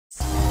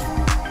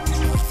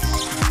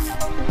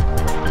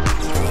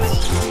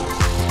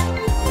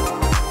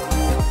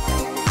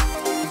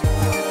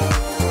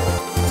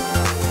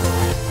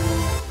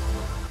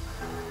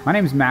My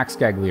name is Max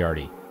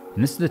Gagliardi,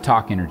 and this is the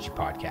Talk Energy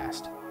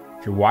Podcast.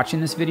 If you're watching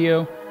this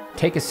video,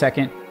 take a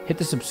second, hit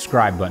the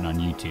subscribe button on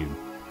YouTube,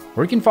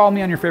 or you can follow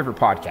me on your favorite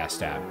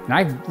podcast app. And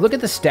I look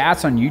at the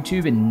stats on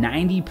YouTube, and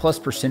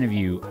 90+% of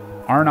you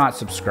are not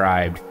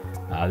subscribed.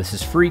 This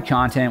is free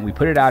content. We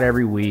put it out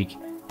every week.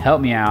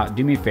 Help me out.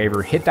 Do me a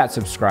favor. Hit that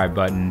subscribe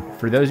button.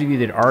 For those of you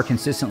that are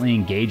consistently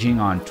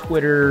engaging on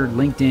Twitter,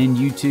 LinkedIn,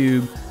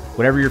 YouTube,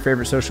 whatever your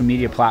favorite social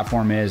media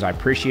platform is, I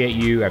appreciate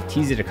you. I've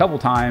teased it a couple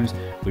times.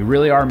 We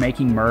really are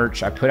making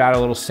merch. I put out a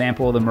little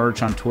sample of the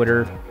merch on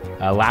Twitter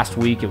last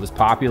week. It was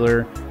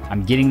popular.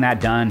 I'm getting that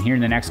done here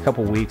in the next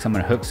couple weeks. I'm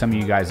going to hook some of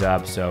you guys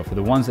up. So for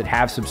the ones that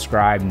have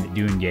subscribed and that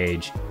do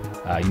engage,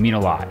 you mean a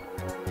lot.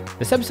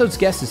 This episode's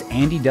guest is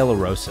Andy De La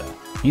Rosa.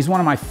 He's one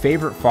of my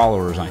favorite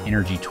followers on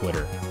Energy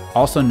Twitter,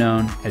 also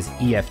known as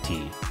EFT.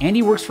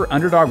 Andy works for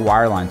Underdog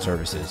Wireline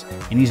Services,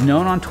 and he's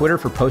known on Twitter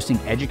for posting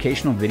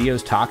educational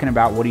videos talking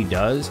about what he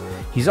does.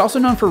 He's also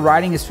known for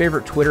writing his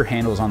favorite Twitter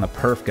handles on the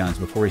perf guns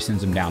before he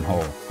sends them down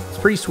hole. It's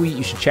pretty sweet.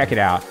 You should check it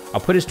out.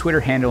 I'll put his Twitter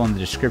handle in the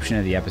description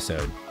of the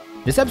episode.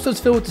 This episode's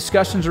filled with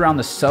discussions around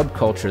the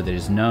subculture that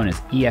is known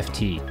as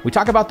EFT. We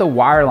talk about the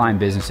wireline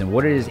business and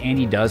what it is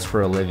Andy does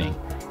for a living.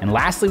 And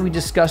lastly, we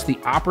discuss the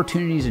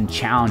opportunities and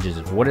challenges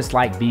of what it's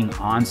like being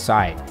on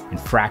site and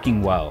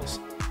fracking wells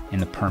in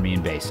the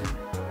Permian Basin.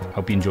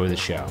 Hope you enjoy the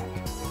show.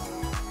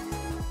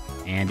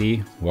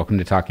 Andy, welcome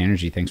to Talk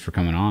Energy. Thanks for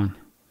coming on.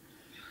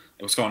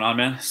 What's going on,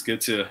 man? It's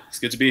good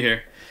to be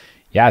here.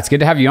 Yeah, it's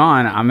good to have you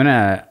on. I'm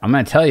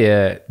gonna tell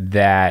you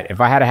that if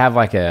I had to have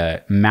like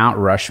a Mount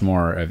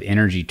Rushmore of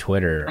energy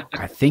Twitter,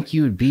 I think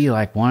you would be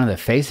like one of the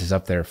faces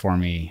up there for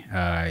me.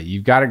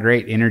 You've got a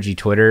great energy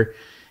Twitter,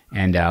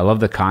 and I love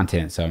the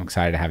content, so I'm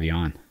excited to have you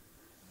on.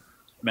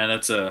 Man,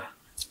 it's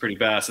pretty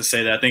badass to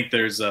say that. I think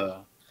there's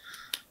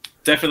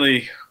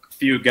definitely a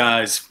few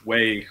guys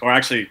or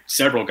actually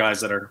several guys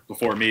that are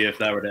before me if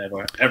that were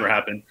to ever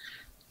happen.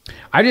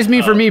 I just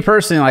mean for me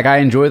personally, like I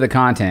enjoy the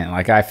content.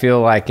 Like I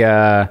feel like,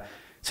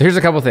 so here's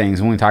a couple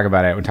things when we talk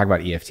about it. We talk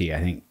about EFT. I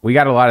think we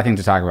got a lot of things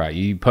to talk about.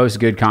 You post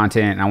good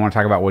content, and I want to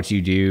talk about what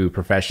you do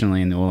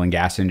professionally in the oil and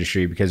gas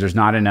industry because there's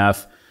not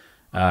enough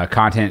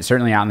content,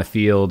 certainly out in the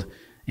field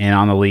and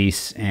on the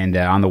lease and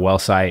on the well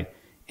site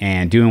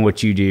and doing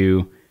what you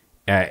do.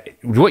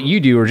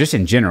 Or just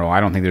in general,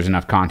 I don't think there's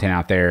enough content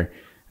out there.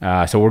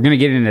 So we're going to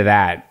get into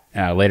that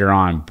later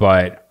on.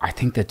 But I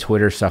think the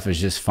Twitter stuff is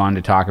just fun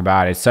to talk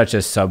about. It's such a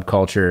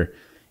subculture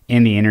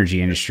in the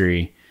energy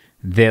industry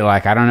that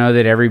like I don't know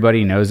that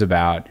everybody knows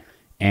about.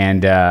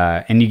 And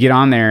you get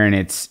on there and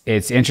it's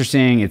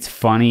interesting. It's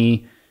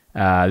funny.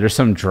 There's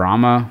some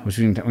drama, which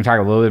we can talk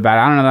a little bit about.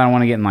 I don't know that I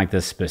want to get in like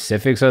the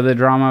specifics of the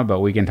drama, but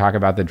we can talk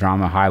about the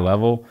drama high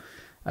level.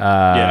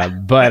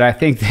 But I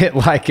think that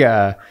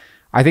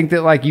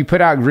like you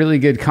put out really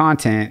good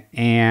content,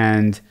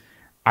 and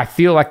I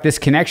feel like this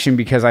connection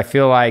because I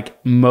feel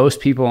like most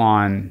people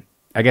on,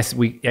 I guess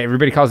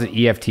everybody calls it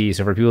EFT.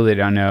 So for people that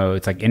don't know,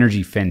 it's like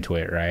energy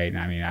FinTwit, right?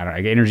 I mean,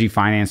 energy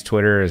finance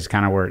Twitter is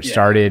kind of where it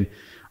started.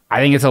 I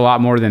think it's a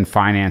lot more than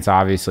finance.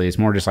 Obviously, it's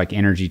more just like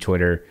energy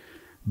Twitter.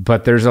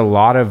 But there's a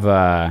lot of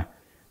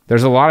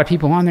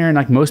people on there, and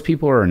like most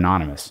people are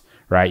anonymous,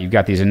 right? You've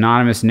got these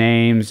anonymous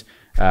names.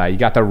 You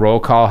got the roll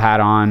call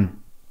hat on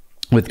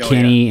with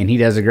Kenny, and he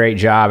does a great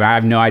job. I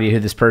have no idea who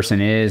this person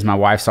is. My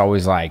wife's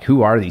always like,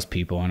 who are these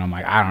people? And I'm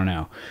like, I don't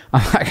know.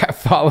 I'm like, I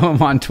follow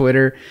them on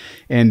Twitter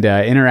and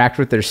interact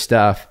with their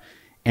stuff.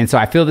 And so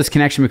I feel this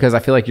connection because I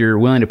feel like you're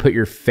willing to put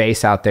your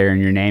face out there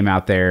and your name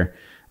out there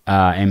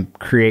and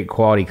create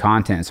quality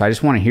content. So I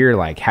just want to hear,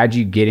 like, how'd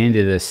you get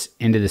into this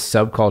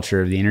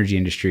subculture of the energy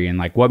industry? And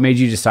like, what made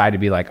you decide to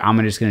be like,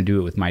 I'm just going to do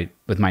it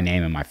with my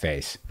name and my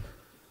face?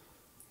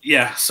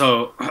 Yeah,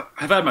 so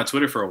I've had my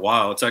Twitter for a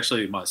while. It's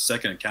actually my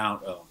second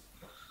account.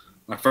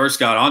 When I first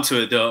got onto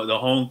it, the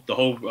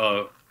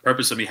whole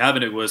purpose of me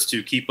having it was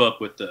to keep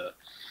up with the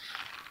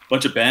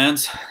bunch of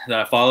bands that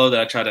I follow that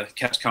I try to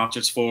catch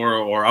concerts for,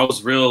 or I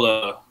was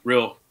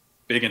real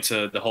big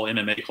into the whole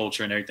MMA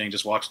culture and everything,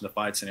 just watching the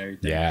fights and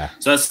everything. Yeah.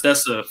 So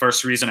that's the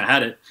first reason I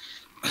had it.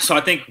 So I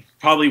think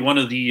probably one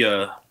of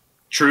the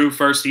true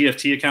first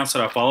EFT accounts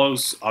that I follow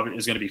is going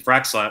to be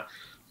Frackslap,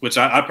 which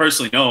I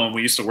personally know, and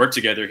we used to work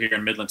together here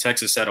in Midland,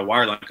 Texas at a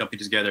wireline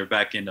company together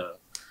back in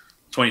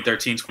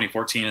 2013,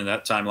 2014 in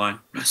that timeline.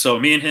 So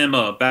me and him,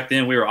 back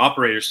then we were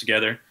operators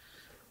together,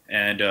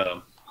 and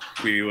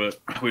we would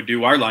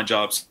do wireline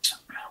jobs.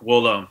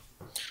 Well,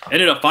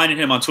 ended up finding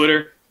him on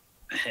Twitter,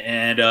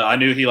 and I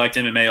knew he liked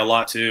MMA a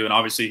lot too, and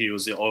obviously he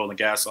was the oil and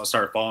gas, so I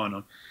started following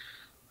him.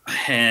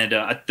 And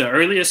the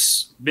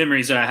earliest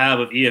memories that I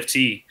have of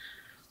EFT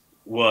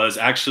was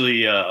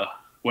actually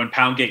when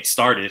Poundgate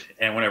started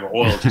and whenever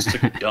oil just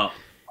took a dump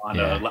on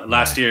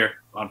last year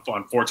on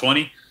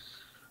 420.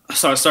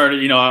 So I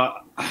started,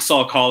 I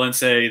saw Colin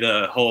say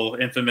the whole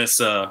infamous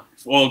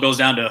oil goes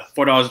down to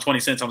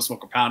 $4.20. I'm gonna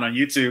smoke a pound on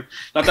YouTube.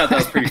 I thought that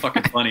was pretty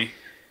fucking funny.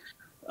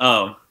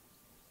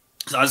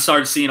 So I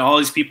started seeing all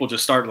these people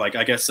just start, like,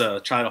 I guess,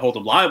 try to hold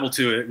them liable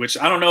to it, which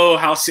I don't know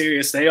how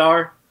serious they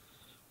are.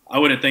 I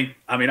wouldn't think,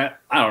 I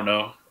don't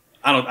know.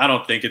 I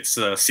don't think it's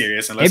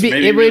serious unless it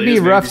maybe would be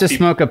rough to people,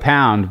 smoke a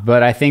pound,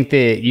 but I think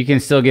that you can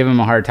still give them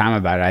a hard time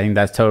about it. I think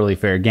that's totally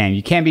fair game.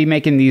 You can't be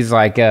making these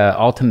like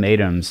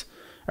ultimatums,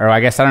 or I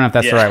guess I don't know if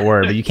that's the right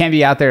word, but you can't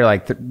be out there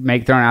like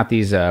throwing out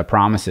these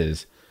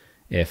promises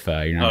if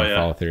you're not gonna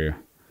follow through.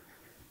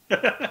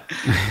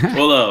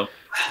 Well,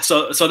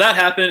 so that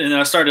happened, and then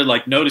I started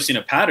like noticing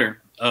a pattern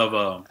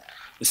of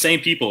the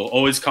same people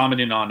always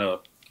commenting on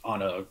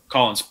a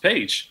Colin's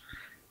page.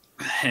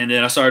 And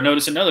then I started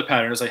noticing another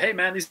pattern. I was like, hey,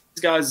 man, these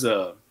guys,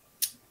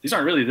 these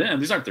aren't really them.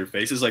 These aren't their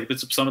faces. Like,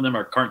 some of them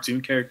are cartoon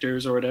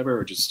characters or whatever,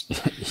 or just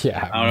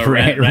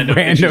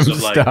random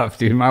stuff, like,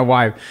 dude. My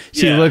wife,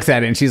 she looks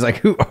at it and she's like,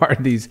 who are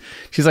these?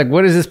 She's like,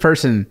 what is this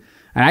person?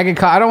 And I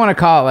don't want to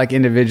call it like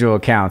individual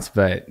accounts,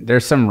 but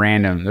there's some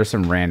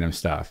random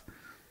stuff.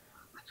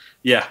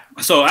 Yeah.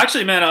 So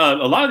actually, man,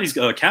 a lot of these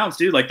accounts,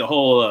 dude, like the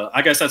whole,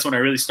 I guess that's when I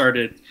really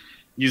started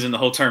using the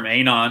whole term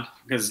anon,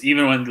 because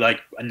even when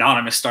like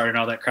anonymous started and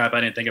all that crap,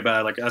 I didn't think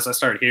about it. Like as I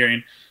started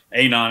hearing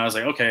anon, I was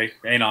like, okay,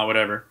 anon,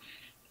 whatever.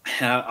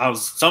 And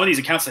some of these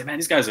accounts like, man,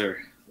 these guys are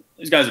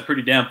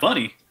pretty damn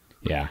funny.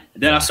 Yeah.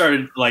 And then I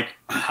started like,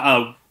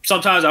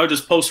 sometimes I would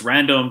just post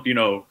random,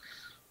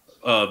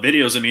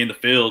 videos of me in the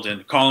field,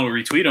 and Colin would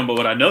retweet them. But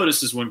what I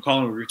noticed is when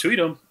Colin would retweet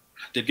them,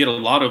 they'd get a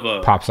lot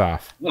of pops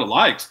off, a lot of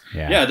likes.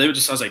 Yeah. They would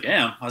just, I was like,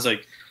 damn. I was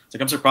like,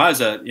 I'm surprised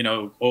that,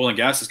 oil and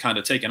gas is kind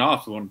of taken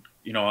off when,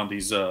 on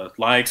these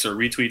likes or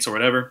retweets or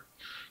whatever.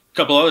 A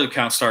couple other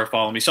accounts started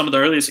following me. Some of the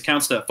earliest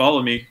accounts that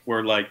followed me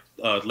were like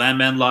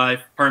Landman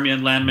Live,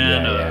 Permian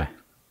Landman,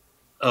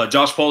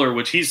 Josh Polar,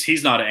 which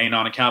he's not an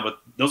anon account, but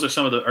those are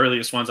some of the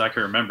earliest ones I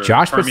can remember.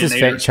 Josh puts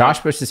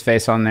his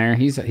face on there.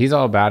 He's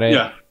all about it.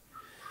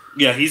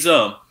 Yeah. He's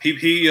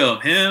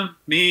him,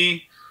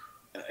 me,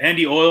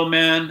 Andy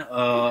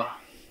Oilman,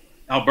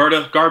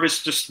 Alberta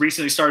Garbage just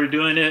recently started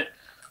doing it.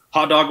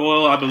 Hot Dog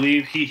Oil, I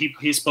believe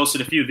he's posted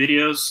a few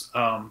videos.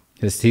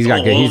 He's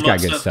got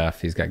good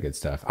stuff. He's got good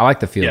stuff. I like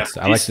the field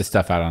stuff. I like the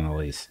stuff out on the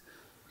lease.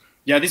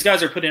 Yeah, these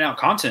guys are putting out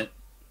content,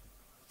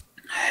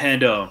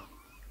 and kind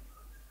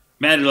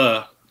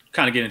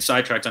of getting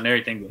sidetracked on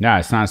everything. No,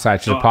 it's not a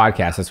sidetrack. It's a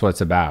podcast. That's what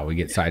it's about. We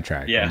get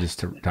sidetracked. Yeah, just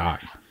to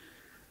talk.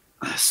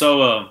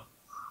 So,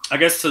 I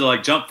guess to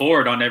like jump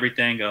forward on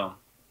everything.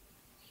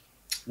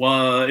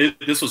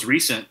 This was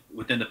recent,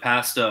 within the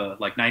past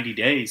like 90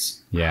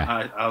 days.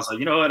 Yeah, I was like,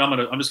 you know what,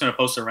 I'm just gonna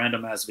post a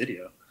random ass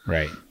video.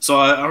 Right. So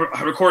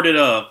I recorded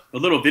a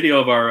little video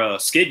of our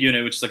skid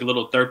unit, which is like a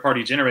little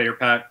third-party generator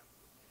pack.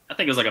 I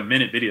think it was like a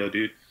minute video,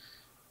 dude.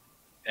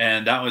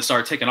 And that one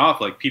started taking off.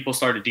 Like people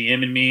started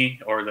DMing me,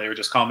 or they were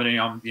just commenting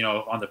on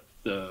on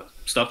the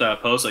stuff that I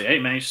post. Like, hey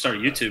man, you should start a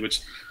YouTube.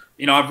 Which,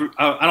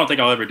 I don't think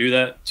I'll ever do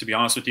that, to be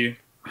honest with you.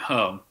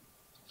 I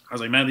was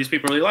like, man, these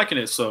people are really liking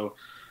it. So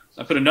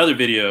I put another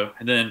video,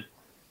 and then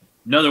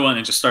another one,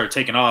 and just started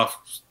taking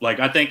off. Like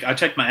I think I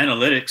checked my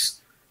analytics,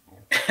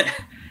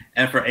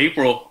 and for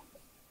April,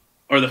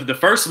 or the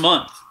first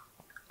month,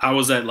 I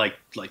was at like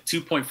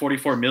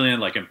 2.44 million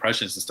like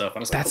impressions and stuff. I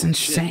was like, that's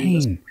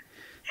insane. Shit,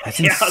 that's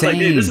insane. I was like,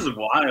 dude, this is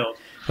wild.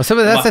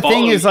 Well, that's the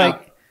thing is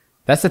like,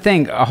 that's the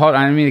thing. Hold on,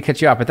 I didn't mean to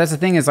cut you off, but that's the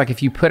thing is like,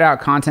 if you put out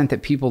content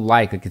that people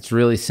like it's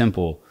really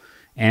simple,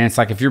 and it's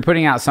like if you're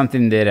putting out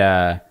something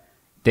that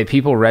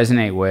people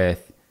resonate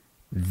with,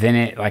 then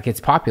it's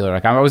popular.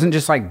 Like I wasn't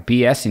just like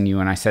BSing you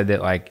when I said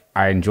that like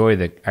I enjoy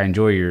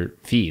your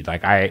feed.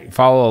 Like I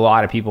follow a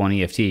lot of people on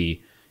EFT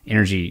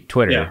Energy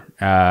Twitter,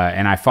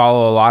 and I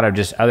follow a lot of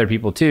just other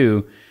people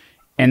too.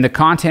 And the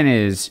content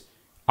is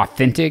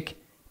authentic,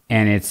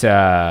 and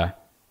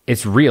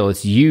it's real.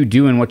 It's you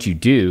doing what you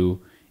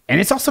do, and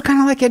it's also kind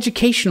of like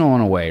educational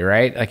in a way,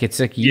 right? Like it's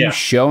like you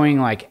showing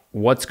like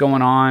what's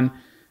going on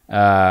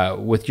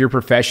with your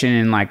profession.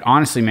 And like,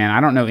 honestly, man,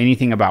 I don't know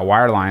anything about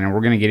wireline, and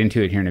we're going to get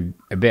into it here in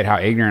a bit, how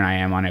ignorant I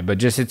am on it, but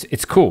just,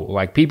 it's cool.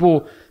 Like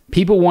people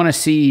want to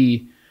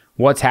see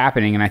what's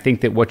happening. And I think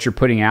that what you're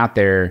putting out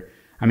there,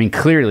 I mean,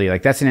 clearly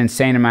like that's an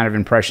insane amount of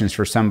impressions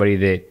for somebody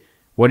that,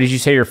 what did you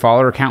say your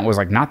follower count was,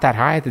 like not that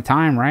high at the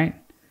time, right?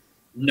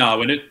 No,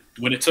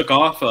 when it took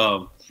off,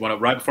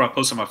 right before I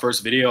posted my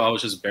first video, I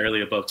was just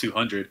barely above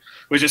 200,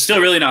 which is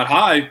still really not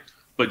high,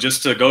 but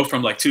just to go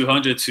from like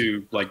 200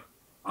 to like,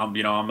 I'm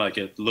like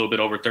a little bit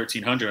over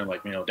 1,300. I'm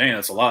like, dang,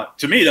 that's a lot.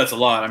 To me, that's a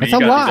lot. I mean, you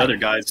got these other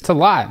guys. It's a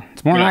lot.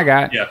 It's more than I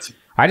got. Yeah.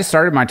 I just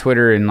started my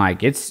Twitter, and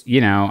like, it's,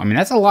 I mean,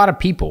 that's a lot of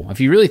people. If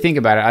you really think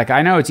about it, like,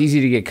 I know it's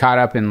easy to get caught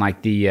up in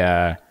like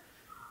the,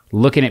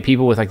 looking at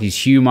people with like these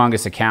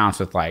humongous accounts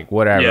with like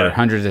whatever,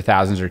 hundreds of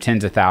thousands or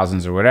tens of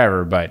thousands or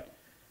whatever. But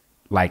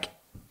like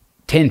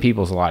 10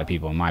 people is a lot of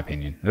people, in my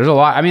opinion. There's a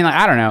lot. I mean, like,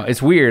 I don't know.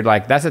 It's weird.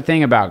 Like, that's the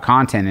thing about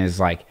content is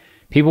like,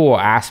 people will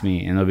ask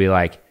me and they'll be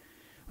like,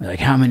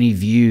 how many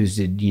views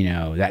did,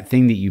 that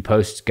thing that you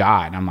post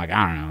got? And I'm like,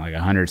 I don't know, like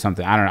 100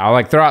 something. I don't know. I'll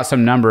like throw out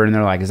some number, and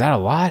they're like, is that a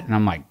lot? And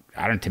I'm like,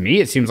 to me,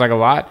 it seems like a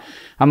lot.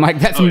 I'm like,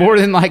 that's more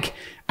than like,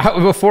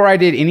 before I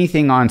did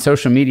anything on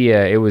social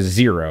media, it was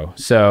 0.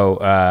 So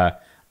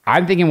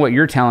I'm thinking what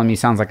you're telling me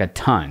sounds like a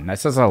ton. That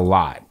says a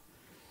lot.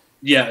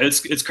 Yeah,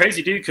 it's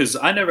crazy, dude, because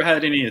I never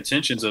had any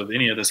intentions of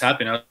any of this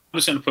happening. I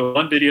was just going to put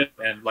one video,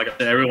 and like I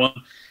said, everyone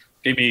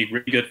gave me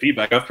really good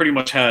feedback. I've pretty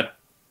much had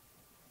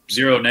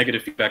zero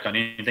negative feedback on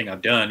anything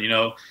I've done. You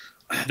know,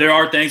 there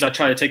are things I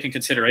try to take in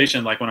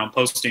consideration, like when I'm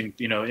posting,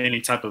 you know,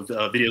 any type of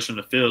videos from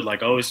the field.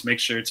 Like, always make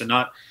sure to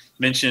not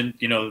mention,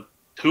 you know,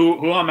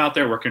 who I'm out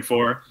there working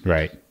for.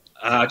 Right.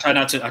 I try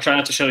not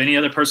to show any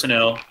other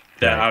personnel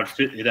that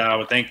I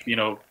would think, you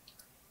know,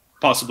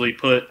 possibly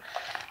put,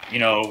 you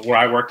know, where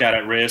I work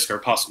at risk, or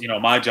possibly, you know,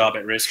 my job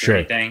at risk, or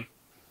anything.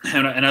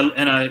 And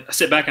I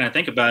sit back and I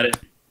think about it,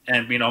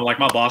 and, you know, like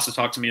my boss has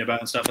talked to me about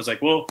and stuff. I was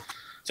like, well,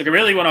 it's like,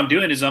 really what I'm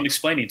doing is I'm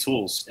explaining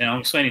tools, and I'm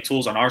explaining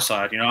tools on our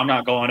side. You know, I'm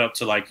not going up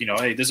to, like, you know,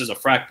 hey, this is a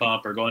frac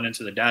pump, or going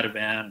into the data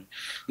van.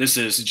 This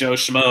is Joe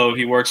Schmo.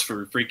 He works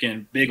for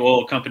freaking big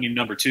oil company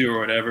number 2 or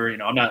whatever. You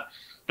know, I'm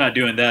not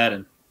doing that.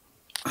 And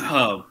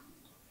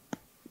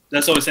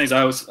that's always things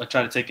I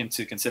try to take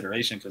into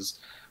consideration, because,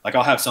 like,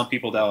 I'll have some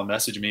people that will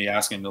message me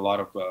asking a lot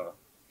of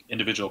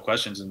individual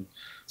questions, and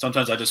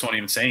sometimes I just won't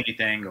even say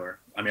anything. Or,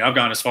 I mean, I've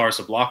gone as far as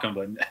to block them,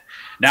 but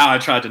now I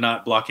try to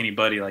not block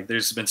anybody. Like,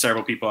 there's been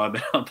several people I've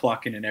been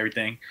unblocking and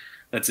everything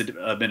that's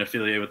been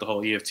affiliated with the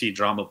whole EFT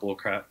drama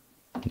bullcrap.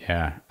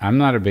 Yeah, I'm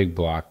not a big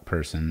block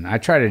person. I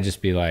try to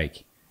just be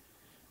like,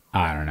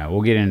 I don't know.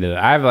 We'll get into that.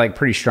 I have, like,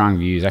 pretty strong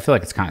views. I feel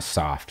like it's kind of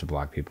soft to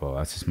block people.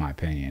 That's just my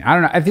opinion. I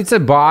don't know if it's a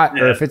bot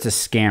or if it's a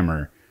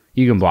scammer.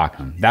 You can block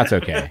them. That's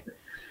okay.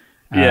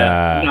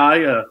 Yeah,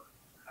 no,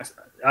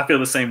 I feel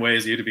the same way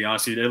as you, to be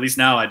honest with you. At least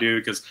now I do,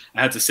 because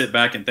I had to sit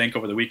back and think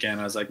over the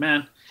weekend. I was like,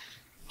 man,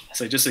 I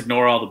say just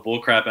ignore all the bull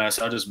crap, and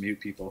I'll just mute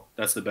people.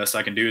 That's the best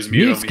I can do, is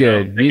mute Mute's them.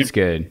 Good. You know, Mute's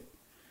good.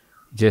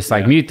 Just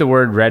like mute the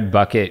word red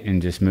bucket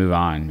and just move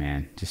on,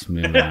 man. Just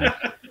move on.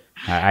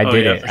 I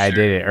did it. Sure. I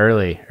did it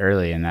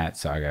early in that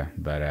saga.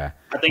 But I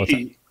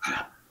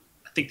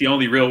think the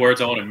only real words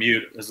I want to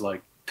mute is,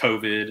 like,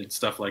 COVID and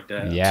stuff like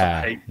that.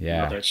 Yeah,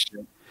 all that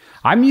shit.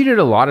 I muted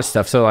a lot of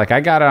stuff. So, like,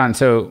 I got on.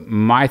 So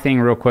my thing,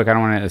 real quick, I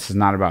don't want to. This is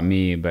not about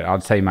me, but I'll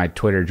tell you my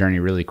Twitter journey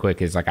really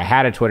quick. Is, like, I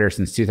had a Twitter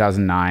since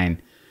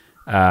 2009.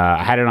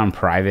 I had it on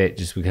private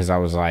just because I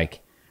was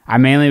like, I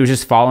mainly was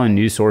just following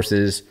news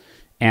sources,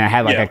 and I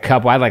had like a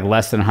couple. I had like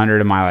less than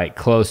 100 of my, like,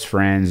 close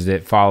friends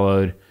that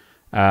followed.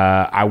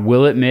 I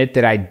will admit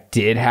that I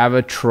did have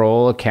a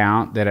troll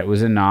account that it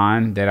was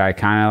anon, that I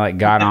kind of, like,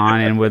 got on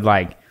and would,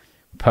 like,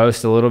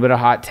 post a little bit of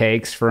hot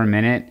takes for a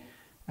minute.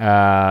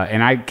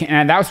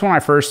 And that was when I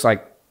first,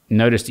 like,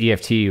 noticed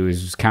EFT. It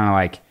was kind of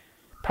like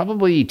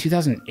probably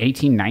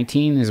 2018,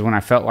 19 is when I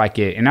felt like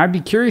it. And I'd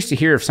be curious to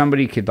hear if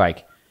somebody could,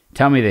 like,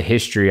 tell me the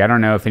history. I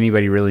don't know if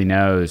anybody really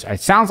knows.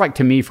 It sounds like,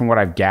 to me, from what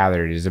I've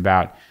gathered, is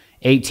about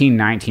 18,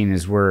 19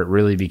 is where it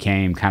really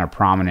became kind of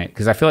prominent.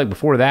 Because I feel like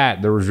before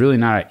that, there was really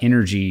not an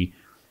energy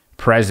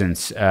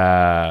presence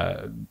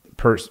per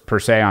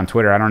se on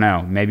Twitter. I don't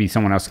know. Maybe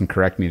someone else can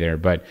correct me there.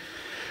 But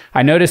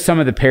I noticed some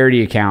of the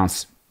parody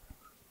accounts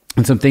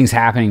and some things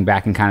happening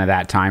back in kind of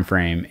that time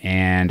frame.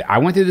 And I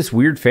went through this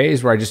weird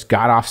phase where I just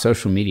got off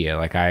social media.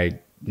 Like,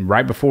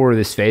 right before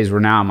this phase where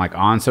now I'm, like,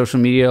 on social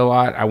media a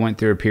lot, I went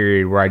through a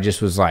period where I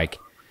was like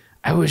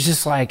a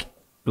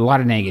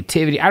lot of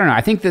negativity. I don't know. I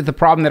think that the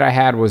problem that I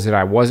had was that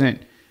I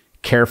wasn't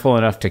careful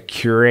enough to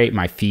curate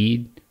my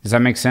feed. Does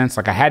that make sense?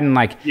 Like, I hadn't,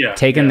 like,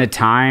 taken the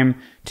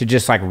time to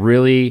just, like,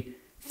 really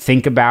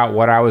think about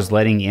what I was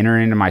letting enter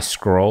into my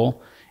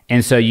scroll.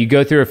 And so you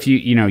go through a few,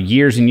 you know,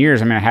 years and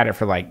years. I mean, I had it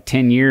for like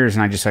 10 years,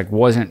 and I just, like,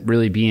 wasn't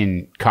really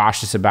being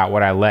cautious about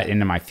what I let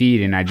into my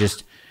feed. And I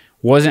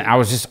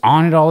was just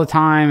on it all the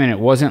time, and it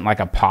wasn't, like,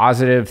 a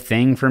positive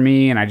thing for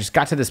me. And I just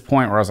got to this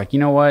point where I was like, you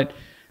know what?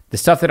 The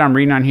stuff that I'm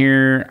reading on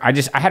here, I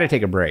had to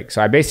take a break.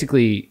 So I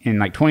basically, in,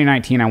 like,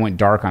 2019, I went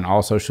dark on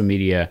all social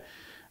media.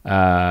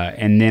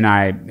 And then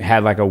I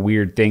had, like, a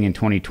weird thing in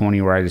 2020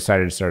 where I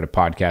decided to start a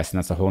podcast, and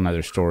that's a whole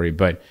nother story.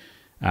 But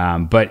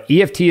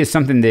EFT is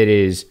something that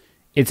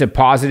it's a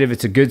positive.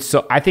 It's a good.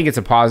 I think it's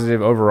a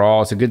positive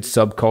overall. It's a good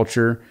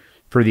subculture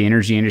for the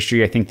energy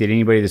industry. I think that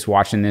anybody that's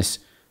watching this,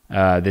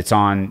 that's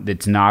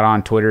not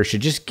on Twitter,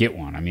 should just get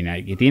one. I mean,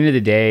 at the end of the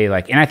day,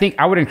 like, and I think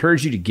I would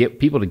encourage you to get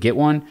people to get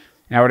one,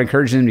 and I would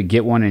encourage them to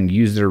get one and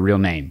use their real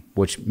name,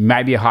 which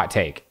might be a hot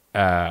take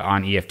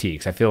on EFT,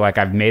 because I feel like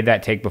I've made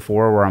that take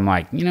before, where I'm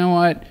like, you know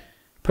what,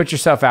 put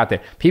yourself out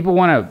there. People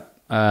want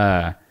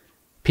to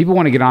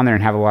get on there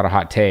and have a lot of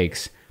hot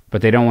takes,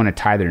 but they don't want to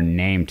tie their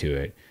name to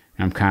it.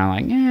 I'm kind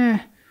of like,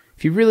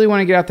 if you really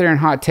want to get out there and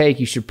hot take,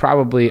 you should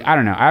probably, I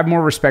don't know. I have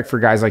more respect for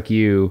guys like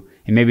you,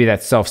 and maybe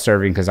that's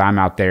self-serving because I'm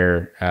out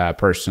there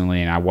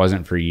personally, and I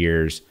wasn't for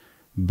years.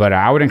 But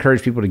I would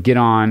encourage people to get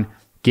on,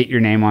 get your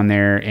name on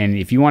there, and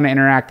if you want to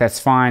interact, that's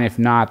fine. If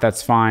not,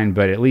 that's fine.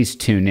 But at least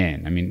tune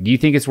in. I mean, do you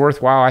think it's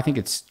worthwhile? I think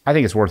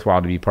it's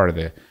worthwhile to be part of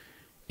the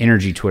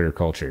energy Twitter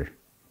culture.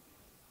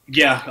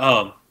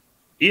 Yeah.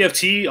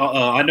 EFT,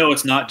 I know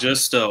it's not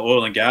just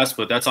oil and gas,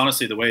 but that's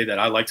honestly the way that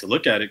I like to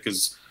look at it,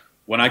 because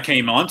when I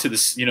came onto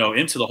this, you know,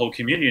 into the whole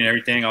community and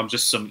everything, I'm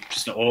just an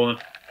oil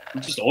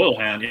I'm just an oil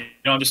hand. You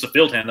know, I'm just a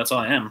field hand. That's all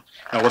I am.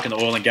 I work in the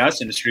oil and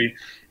gas industry,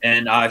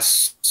 and I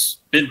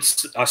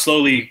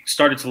slowly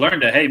started to learn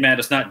that, hey, man,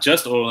 it's not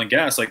just oil and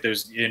gas. Like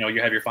there's, you know,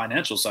 you have your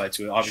financial side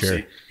to it.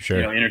 Obviously, sure.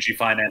 You know, energy,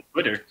 finance,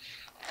 Twitter,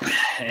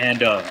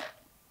 and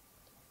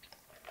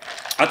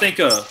I think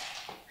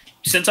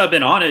since I've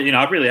been on it, you know,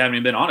 I really haven't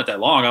even been on it that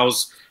long.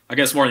 I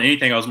guess more than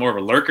anything, I was more of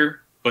a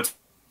lurker, but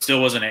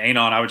still wasn't an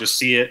anon. I would just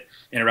see it,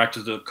 interact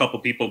with a couple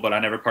people, but I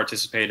never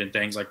participated in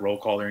things like roll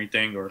call or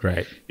anything, or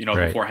you know,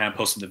 beforehand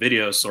posting the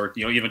videos, or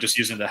you know, even just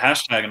using the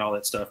hashtag and all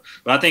that stuff.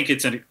 But I think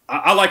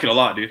I like it a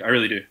lot, dude. I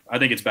really do. I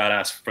think it's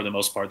badass for the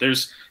most part.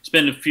 It's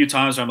been a few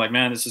times where I'm like,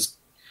 man, it's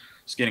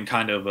getting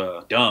kind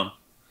of dumb,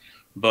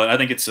 but I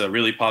think it's a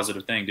really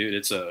positive thing,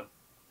 dude.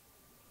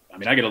 I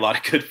mean, I get a lot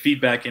of good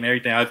feedback and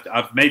everything.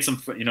 I've made some,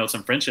 you know,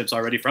 some friendships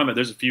already from it.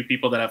 There's a few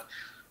people that I've,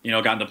 you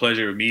know, gotten the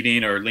pleasure of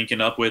meeting or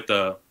linking up with.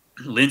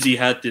 Lindsay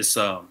had this.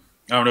 I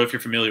don't know if you're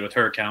familiar with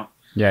her account.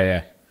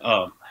 Yeah.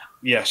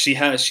 Yeah,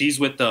 she's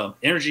with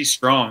Energy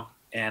Strong,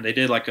 and they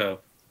did like a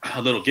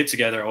little get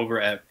together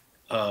over at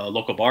a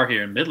local bar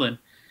here in Midland.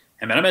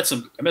 And man, I met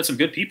some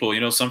good people.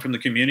 You know, some from the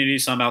community,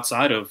 some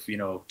outside of, you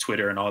know,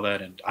 Twitter and all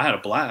that. And I had a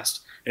blast.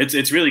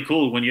 It's really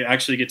cool when you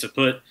actually get to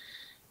put,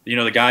 you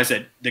know, the guys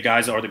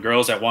or the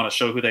girls that want to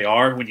show who they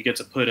are, when you get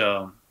to put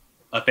a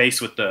face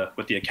with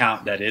the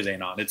account that is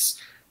anon. There's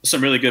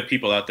some really good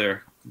people out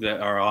there that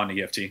are on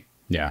EFT.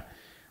 Yeah.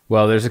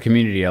 Well, there's a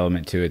community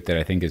element to it that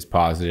I think is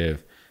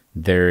positive.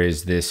 There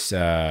is this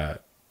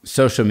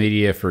social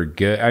media for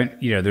good.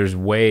 You know, there's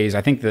ways.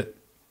 I think that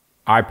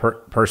I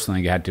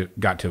personally got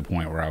to a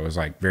point where I was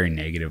like very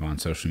negative on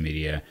social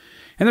media,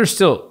 and there's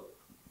still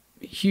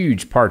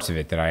huge parts of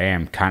it that I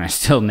am kind of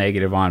still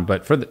negative on.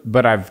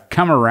 But I've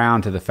come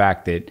around to the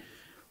fact that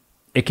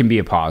it can be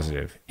a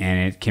positive,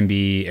 and it can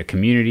be a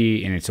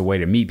community, and it's a way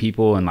to meet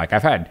people. And like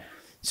I've had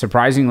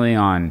surprisingly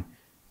on.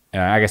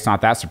 I guess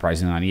not that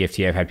surprisingly on EFT,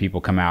 I've had people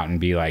come out and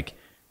be like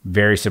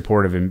very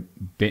supportive, and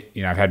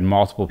you know, I've had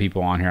multiple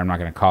people on here. I'm not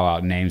going to call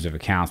out names of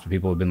accounts, but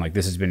people have been like,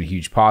 this has been a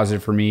huge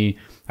positive for me.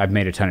 I've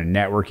made a ton of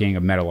networking.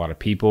 I've met a lot of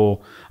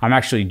people. I'm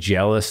actually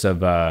jealous of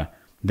the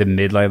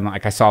Midland.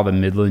 Like I saw the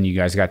Midland you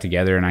guys got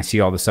together, and I see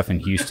all the stuff in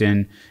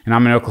Houston, and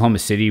I'm in Oklahoma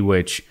City,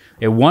 which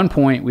at one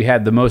point we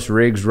had the most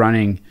rigs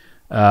running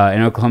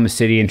in Oklahoma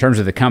City in terms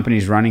of the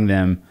companies running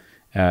them.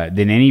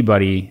 Than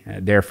anybody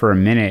there for a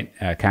minute,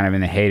 kind of in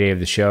the heyday of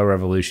the show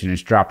revolution.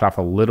 It's dropped off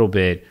a little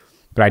bit,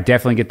 but I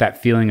definitely get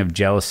that feeling of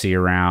jealousy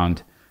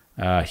around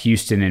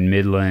Houston and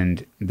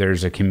Midland.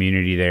 There's a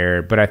community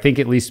there, but I think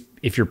at least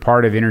if you're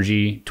part of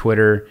Energy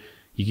Twitter,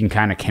 you can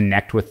kind of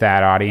connect with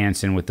that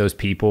audience and with those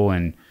people,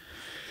 and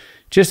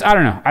just, I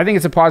don't know. I think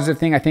it's a positive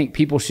thing. I think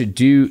people should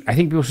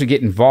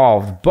get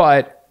involved,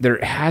 but there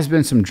has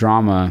been some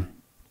drama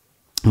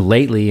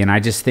lately, and I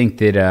just think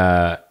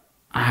that,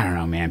 I don't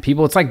know, man.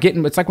 People, it's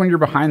like when you're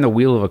behind the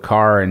wheel of a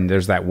car and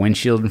there's that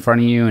windshield in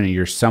front of you and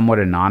you're somewhat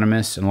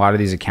anonymous, and a lot of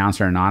these accounts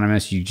are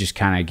anonymous. You just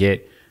kind of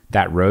get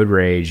that road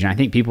rage. And I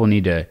think people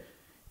need to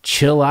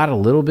chill out a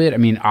little bit. I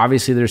mean,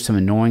 obviously there's some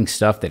annoying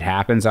stuff that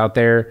happens out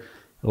there.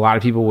 A lot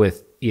of people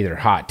with either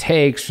hot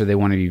takes or they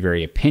want to be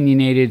very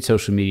opinionated.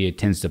 Social media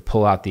tends to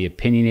pull out the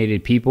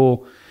opinionated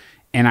people.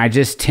 And I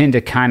just tend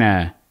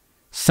to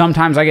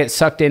sometimes I get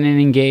sucked in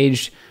and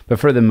engaged, but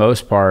for the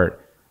most part,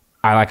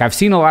 I've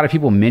seen a lot of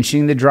people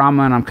mentioning the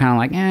drama, and I'm kind of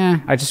like,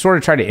 I just sort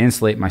of try to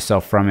insulate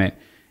myself from it.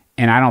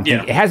 And I don't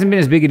think it hasn't been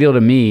as big a deal to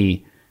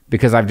me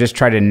because I've just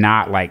tried to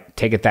not like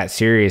take it that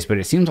serious. But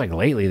it seems like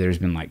lately there's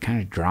been like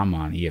kind of drama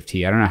on EFT.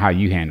 I don't know how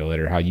you handle it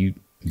or how you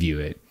view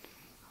it.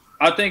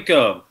 I think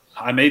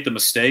I made the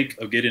mistake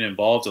of getting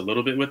involved a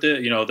little bit with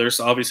it. You know, there's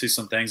obviously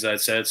some things that I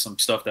said, some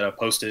stuff that I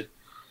posted,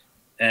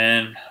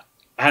 and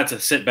I had to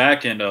sit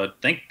back and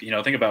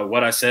think about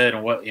what I said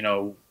and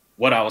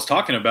what I was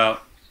talking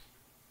about.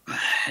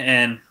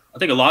 And I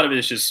think a lot of it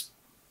is just,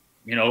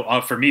 you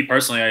know, for me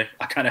personally,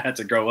 I kind of had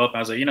to grow up. I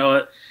was like, you know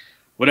what,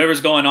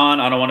 whatever's going on,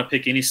 I don't want to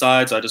pick any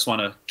sides. I just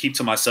want to keep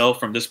to myself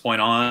from this point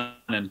on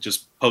and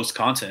just post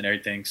content and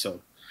everything.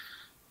 So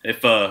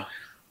if I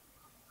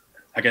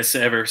guess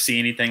ever see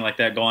anything like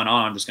that going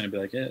on, I'm just going to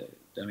be like, yeah,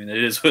 I mean,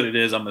 it is what it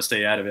is. I'm going to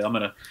stay out of it. I'm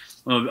going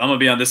to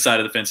be on this side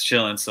of the fence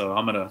chilling. So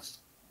I'm going to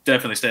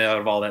definitely stay out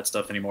of all that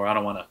stuff anymore. I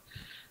don't want to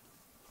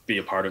be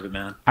a part of it,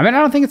 man. I mean, I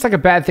don't think it's like a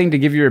bad thing to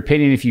give your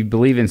opinion if you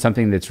believe in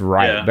something that's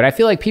right. But I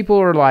feel like people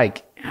are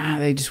like,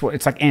 it's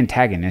like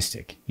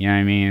antagonistic. You know what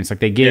I mean? It's like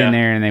they get in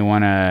there and they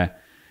want to,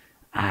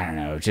 I don't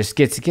know, it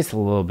gets a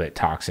little bit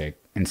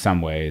toxic in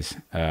some ways.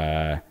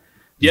 But,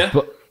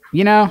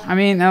 you know, I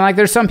mean, and like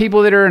there's some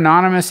people that are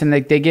anonymous and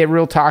they get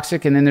real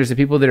toxic, and then there's the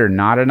people that are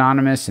not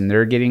anonymous and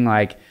they're getting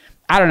like,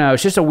 I don't know,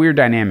 it's just a weird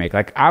dynamic.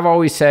 Like I've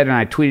always said, and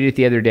I tweeted it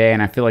the other day,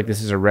 and I feel like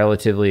this is a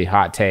relatively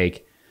hot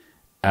take,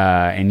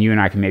 and you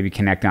and I can maybe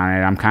connect on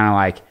it. I'm kind of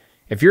like,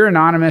 if you're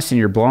anonymous and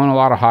you're blowing a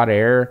lot of hot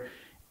air,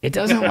 it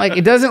doesn't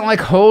like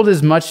hold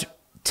as much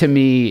to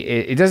me.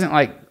 It doesn't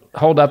like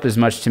hold up as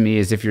much to me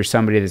as if you're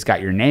somebody that's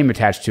got your name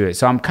attached to it.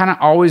 So I'm kind of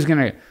always going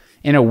to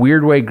in a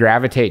weird way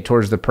gravitate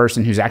towards the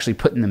person who's actually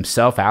putting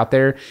themselves out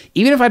there,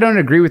 even if I don't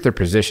agree with their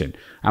position.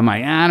 I'm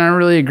like, I don't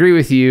really agree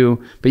with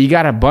you, but you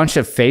got a bunch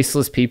of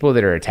faceless people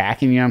that are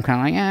attacking you. I'm kind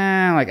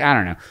of like, I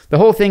don't know. The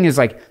whole thing is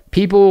like,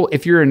 people,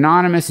 if you're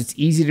anonymous, it's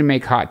easy to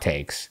make hot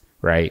takes,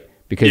 right?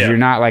 Because you're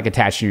not like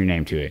attaching your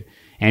name to it.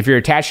 And if you're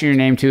attaching your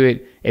name to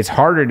it, it's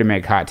harder to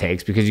make hot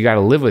takes because you got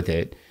to live with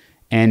it.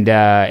 And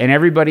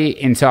everybody,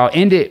 and so I'll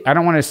end it. I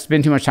don't want to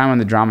spend too much time on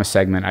the drama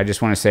segment. I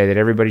just want to say that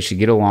everybody should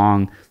get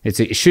along.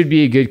 It should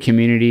be a good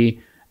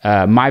community.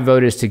 My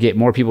vote is to get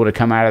more people to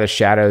come out of the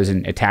shadows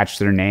and attach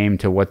their name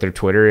to what their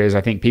Twitter is. I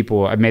think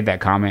I've made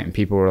that comment and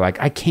people were like,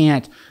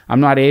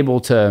 I'm not able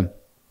to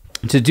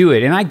do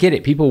it. And I get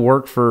it. People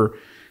work for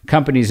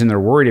companies and they're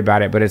worried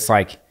about it, but it's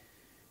like,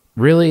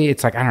 really,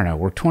 it's like, I don't know,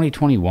 we're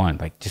 2021.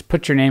 Like, just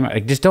put your name,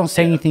 like, just don't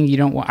say anything you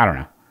don't want. I don't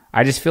know.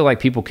 I just feel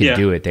like people can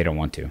do it. They don't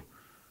want to.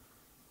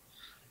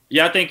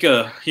 Yeah, I think,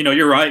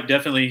 you're right.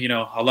 Definitely,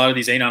 a lot of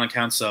these Anon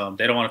accounts,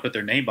 they don't want to put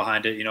their name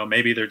behind it.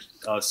 Maybe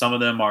they're, some of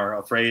them are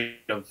afraid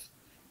of,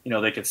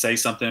 they could say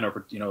something or,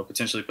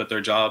 potentially put their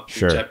job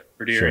in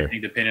jeopardy or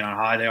anything, depending on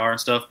how high they are and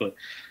stuff. But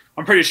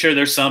I'm pretty sure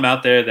there's some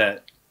out there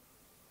that,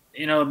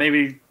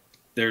 maybe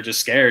they're just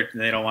scared and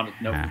they don't want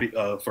to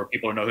know for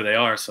people to know who they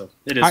are. So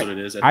it is what it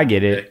is. I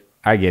get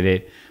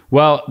it.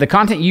 Well, the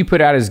content you put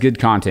out is good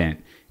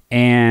content,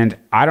 and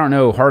I don't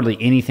know hardly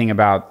anything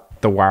about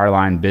the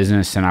wireline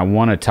business, and I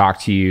want to talk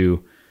to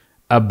you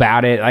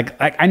about it. Like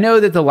I know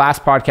that the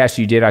last podcast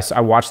you did,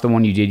 I watched the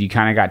one you did, you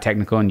kind of got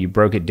technical and you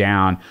broke it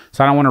down.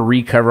 So I don't want to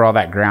recover all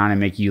that ground and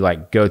make you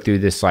like go through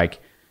this like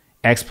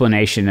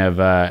explanation of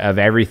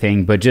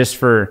everything. But just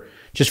for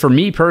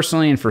me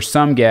personally and for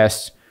some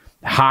guests,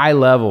 high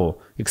level,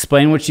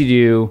 explain what you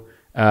do.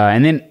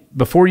 And then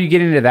before you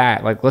get into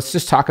that, like, let's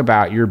just talk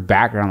about your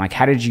background. Like,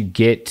 how did you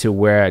get to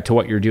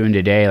what you're doing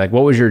today? Like,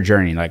 what was your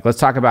journey? Like, let's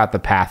talk about the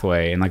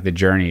pathway and like the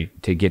journey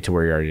to get to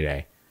where you are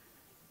today.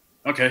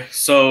 Okay.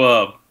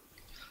 So,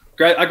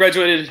 I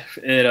graduated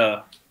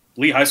at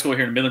Lee High School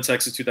here in Midland,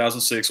 Texas,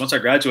 2006. Once I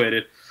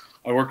graduated,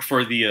 I worked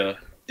for the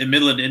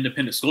Midland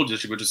Independent School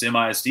District, which is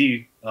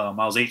MISD. I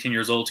was 18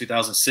 years old,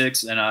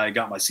 2006, and I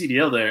got my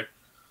CDL there. I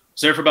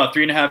was there for about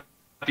 3.5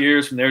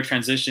 years. From there,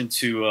 transitioned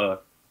to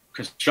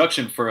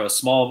construction for a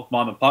small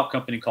mom and pop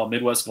company called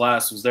Midwest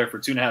Glass. Was there for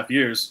 2.5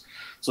 years.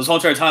 So this whole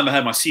entire time I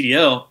had my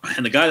CDL,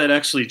 and the guy that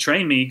actually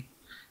trained me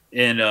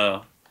in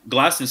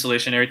glass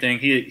installation and everything,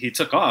 he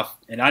took off,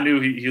 and I knew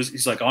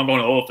he's like, oh, I'm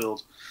going to oil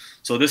field.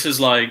 So this is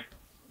like,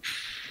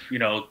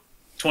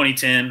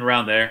 2010,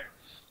 around there,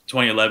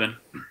 2011.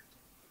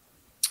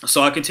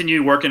 So I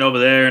continued working over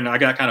there, and I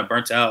got kind of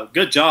burnt out.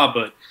 Good job,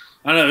 but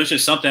I don't know, it was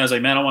just something I was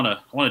like, man, I want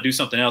to do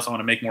something else. I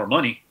want to make more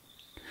money.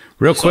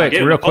 Real quick,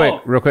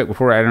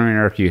 before I don't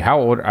interrupt you. How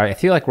old? I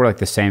feel like we're like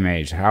the same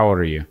age. How old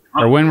are you?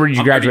 Or when did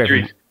you graduate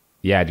from?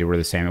 Yeah, dude, we're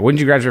the same. When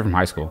did you graduate from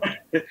high school?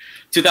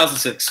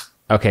 2006.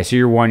 Okay, so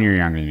you're 1 year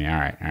younger than me. All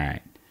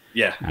right.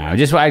 Yeah.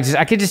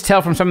 I could just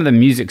tell from some of the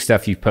music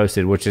stuff you've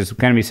posted, which is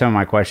going to be some of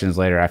my questions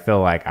later. I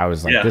feel like I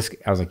was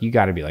like, you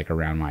got to be like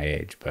around my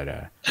age, but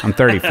I'm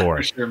 34.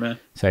 For sure, man.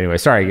 So anyway,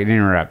 sorry to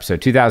interrupt. So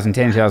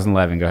 2010,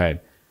 2011, go ahead.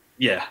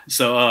 Yeah.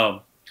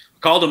 So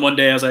called him one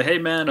day. I was like, hey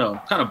man, I'm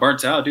kind of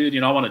burnt out,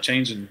 dude. I want to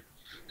change in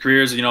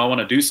careers. I want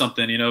to do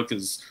something,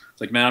 because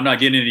it's like, man, I'm not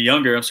getting any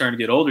younger. I'm starting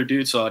to get older,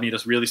 dude. So I need to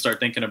really start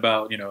thinking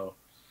about,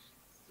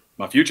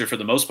 my future for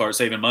the most part,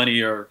 saving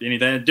money or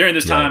anything. During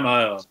this time,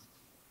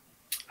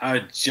 I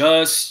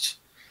just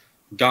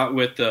got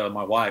with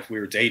my wife. We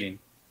were dating.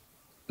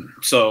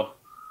 So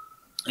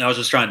I was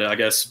just trying to, I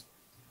guess,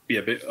 be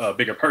a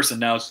bigger person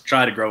now,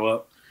 try to grow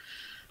up.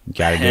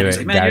 Gotta do it.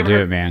 Like, gotta do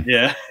it, man.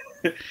 Yeah.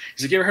 He's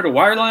like, you ever heard of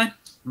wireline?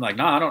 I'm like,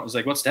 nah, I don't. I was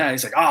like, what's that?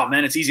 He's like, oh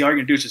man, it's easy. All you're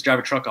gonna do is just drive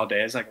a truck all day.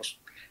 I was like, well,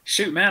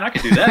 shoot, man, I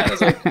could do that. I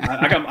was like,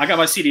 I got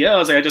my CDL. I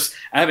was like,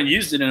 I haven't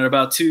used it in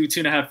about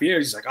 2.5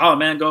 years. He's like, oh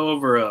man, go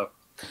over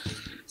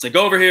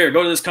here,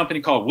 go to this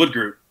company called Wood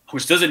Group,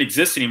 which doesn't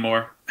exist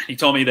anymore. He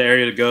told me the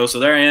area to go. So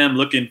there I am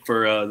looking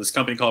for this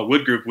company called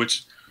Wood Group,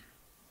 which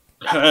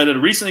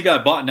recently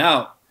got bought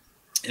out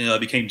and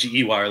became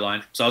GE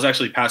Wireline. So I was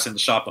actually passing the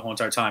shop the whole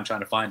entire time trying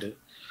to find it.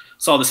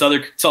 Saw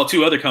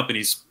two other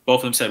companies. Both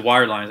of them said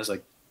wirelines. I was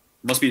like,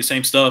 must be the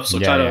same stuff. So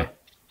try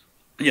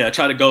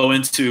to go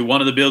into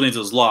one of the buildings. It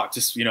was locked.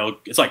 Just,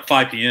 it's like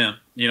 5 p.m.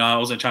 I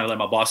wasn't trying to let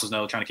my bosses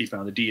know, trying to keep it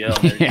on the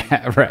DL.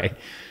 Yeah, right.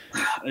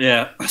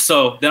 Yeah.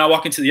 So then I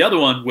walk into the other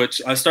one,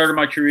 which I started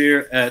my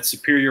career at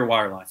Superior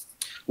Wireline.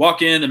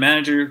 Walk in, the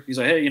manager, he's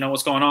like, hey,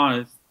 what's going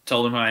on? I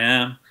tell him who I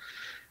am.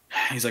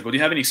 He's like, well, do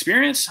you have any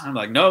experience? I'm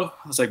like, no.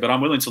 I was like, but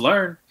I'm willing to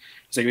learn.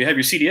 He's like, you have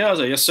your CDL? I was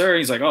like, yes, sir.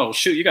 He's like, oh,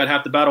 shoot, you got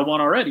half the battle won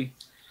already.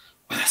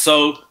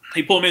 So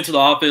he pulled me into the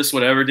office,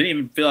 whatever, didn't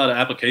even fill out an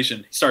application.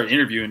 He started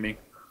interviewing me.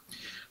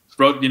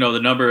 Wrote, the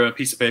number on a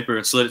piece of paper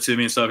and slid it to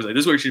me and stuff. He's like,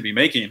 this is what you should be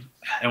making.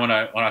 And when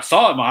I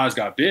saw it, my eyes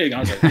got big. I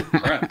was like, oh,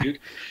 crap, dude.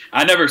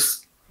 I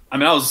was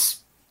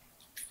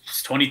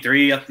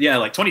 23. Yeah,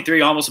 like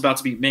 23, almost about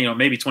to be,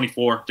 maybe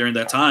 24 during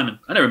that time. And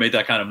I never made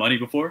that kind of money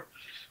before.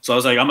 So I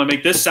was like, I'm going to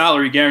make this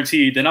salary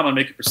guaranteed. Then I'm going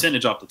to make a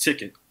percentage off the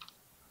ticket.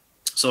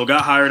 So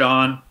got hired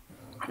on.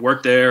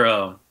 Worked there.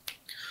 I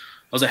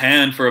was a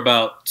hand for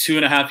about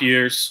 2.5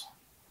 years.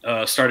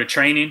 Started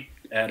training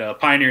at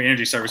Pioneer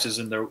Energy Services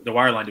in the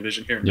wireline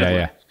division here in Midland.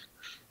 Yeah.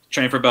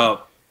 Trained for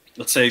about,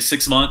 let's say,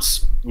 6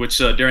 months, which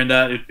during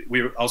that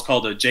I was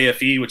called a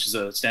JFE, which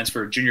stands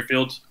for Junior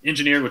Field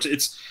Engineer, which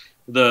it's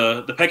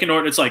the pecking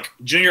order. It's like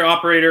junior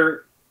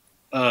operator,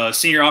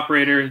 senior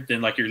operator,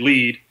 then like your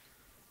lead.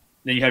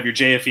 Then you have your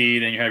JFE,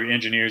 then you have your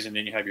engineers, and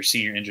then you have your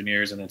senior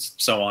engineers, and then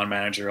so on,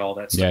 manager, all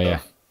that stuff. Yeah.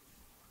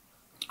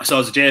 So I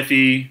was a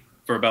JFE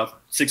for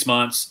about 6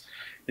 months.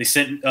 They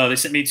sent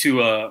me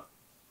to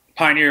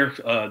Pioneer.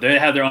 They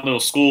had their own little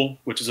school,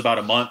 which is about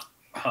a month.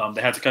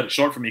 They had to cut it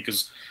short for me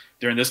because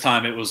during this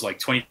time it was like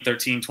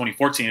 2013,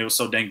 2014. It was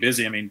so dang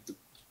busy. I mean,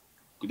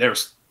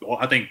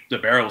 I think the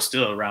barrel was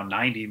still around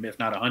 90, if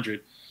not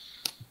 100.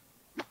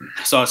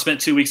 So I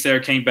spent 2 weeks there,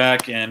 came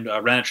back, and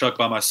ran a truck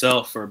by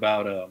myself for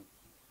about a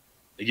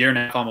year and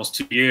a half, almost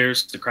 2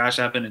 years. The crash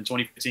happened in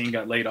 2015,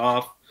 got laid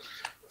off.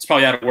 It's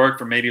probably out of work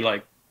for maybe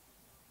like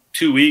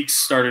 2 weeks,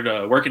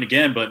 started working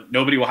again, but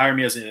nobody will hire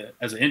me as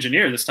an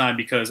engineer this time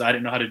because I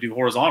didn't know how to do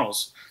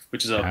horizontals,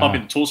 which is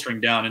pumping the tool string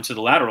down into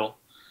the lateral.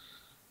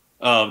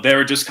 They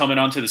were just coming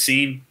onto the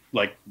scene,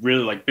 like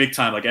really like big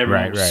time, like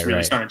everyone was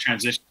really starting to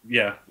transition.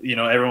 Yeah.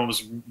 Everyone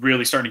was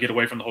really starting to get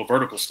away from the whole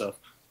vertical stuff.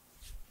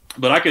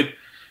 But I could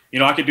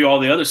do all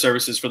the other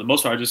services for the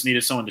most part. I just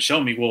needed someone to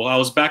show me. Well, I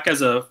was back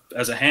as a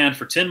hand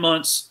for 10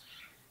 months.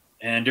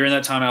 And during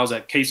that time I was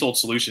at K-Sold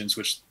Solutions,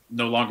 which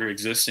no longer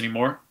exists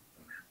anymore.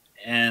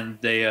 And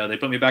they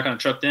put me back on a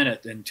truck then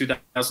in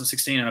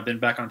 2016, and I've been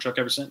back on a truck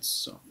ever since.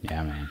 So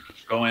yeah, man,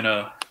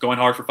 going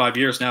hard for 5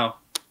 years now.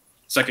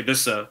 For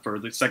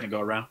the second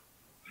go around.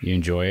 You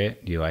enjoy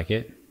it? Do you like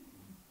it?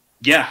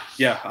 Yeah.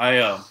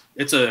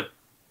 It's a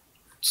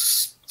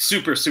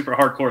super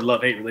hardcore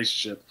love-hate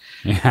relationship.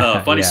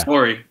 Funny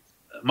story.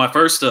 My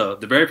the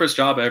very first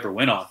job I ever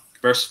went on,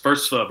 first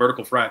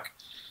vertical frac.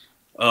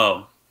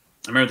 I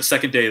remember the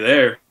second day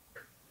there,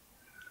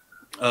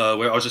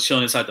 where I was just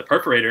chilling inside the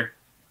perforator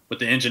with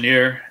the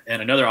engineer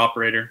and another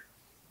operator,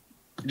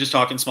 just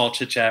talking small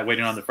chit chat,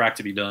 waiting on the frac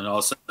to be done. All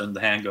of a sudden,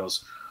 the hand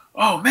goes,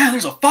 "Oh man,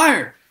 there's a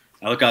fire!"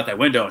 I look out that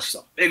window, and it's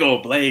just a big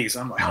old blaze.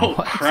 I'm like, "Oh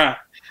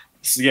crap!"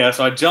 So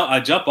I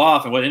jump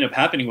off, and what ended up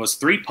happening was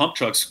 3 pump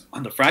trucks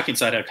on the fracking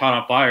side had caught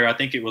on fire. I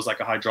think it was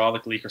like a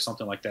hydraulic leak or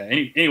something like that.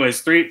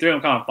 Anyways, three of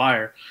them caught on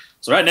fire.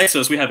 So right next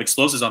to us, we have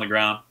explosives on the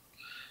ground,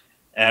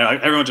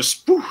 and everyone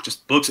just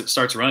books it,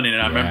 starts running.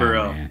 And I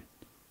remember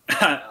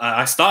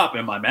I stop,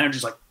 and my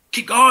manager's like,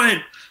 "Keep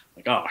going!"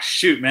 Like, oh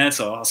shoot, man.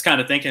 So I was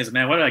kind of thinking,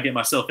 man, what did I get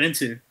myself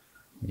into?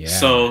 Yeah.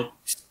 So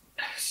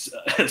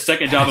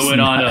second job I went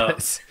on,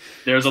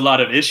 there was a lot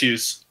of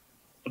issues,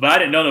 but I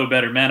didn't know no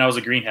better, man. I was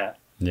a green hat.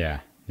 Yeah.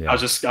 I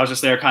was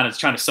just there kind of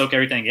trying to soak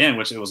everything in,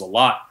 which it was a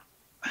lot.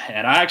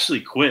 And I actually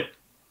quit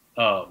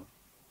on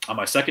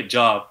my second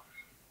job.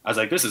 I was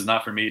like, this is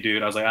not for me,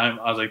 dude. I was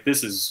like,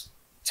 this is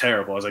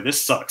terrible. I was like,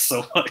 this sucks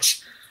so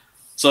much.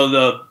 So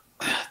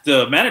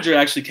the manager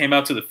actually came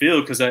out to the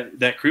field because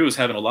that crew was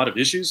having a lot of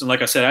issues. And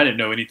like I said, I didn't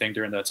know anything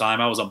during that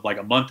time. I was like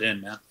a month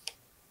in, man.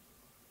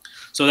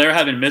 So they were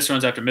having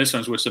misruns after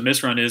misruns, which the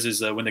misrun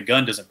is when the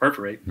gun doesn't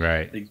perforate.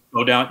 Right. You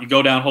go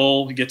down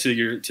hole, you get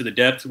to the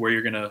depth where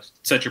you're gonna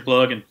set your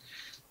plug and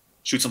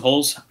shoot some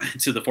holes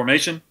into the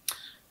formation,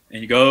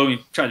 and you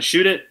try to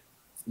shoot it,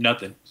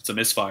 nothing. It's a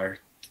misfire.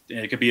 And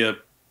it could be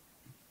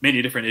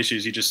many different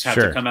issues. You just have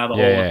to come out of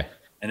the hole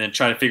and then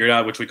try to figure it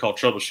out, which we call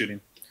troubleshooting.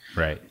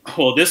 Right.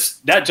 Well,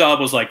 that job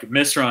was like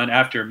misrun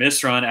after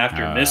misrun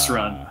after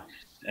misrun.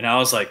 And I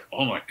was like,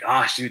 oh my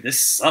gosh, dude, this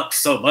sucks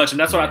so much. And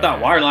that's what I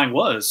thought wireline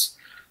was.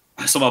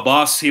 So my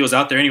boss, he was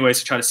out there anyways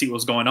to try to see what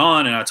was going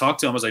on. And I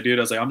talked to him. I was like, dude,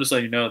 I'm just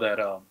letting you know that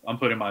I'm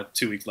putting my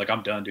 2 weeks, like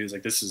I'm done, dude. He's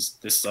like, this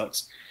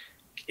sucks.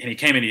 And he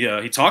came and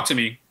he talked to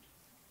me.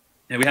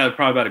 And we had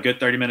probably about a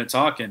good 30-minute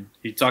talk. And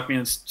he talked me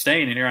into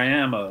staying. And here I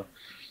am.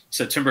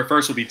 September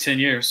 1st will be 10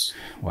 years.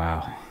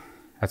 Wow.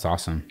 That's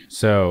awesome.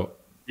 So,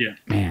 yeah,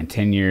 man,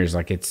 10 years.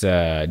 Like it's,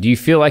 do you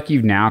feel like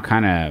you've now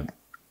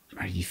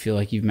you feel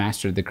like you've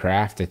mastered the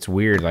craft? It's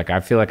weird. Like I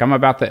feel like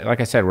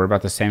like I said, we're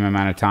about the same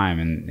amount of time.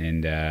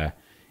 And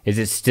is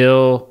it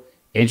still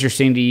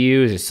interesting to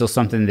you? Is it still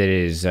something that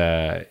is,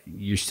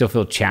 you still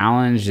feel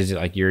challenged? Is it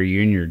like you're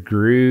in your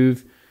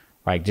groove?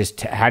 Like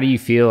just how do you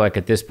feel like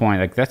at this point?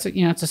 Like that's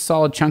it's a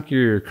solid chunk of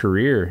your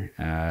career,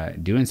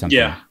 doing something.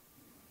 Yeah.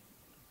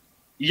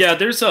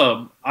 There's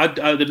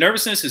the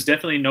nervousness is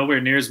definitely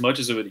nowhere near as much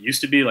as it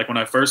used to be. Like when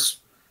I first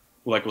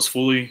was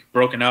fully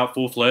broken out,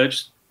 full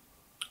fledged,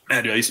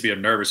 man, dude, I used to be a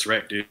nervous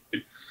wreck, dude.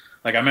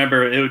 Like I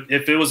remember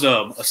if it was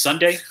a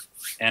Sunday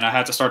and I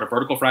had to start a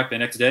vertical frac the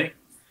next day,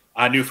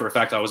 I knew for a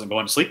fact I wasn't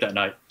going to sleep that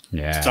night.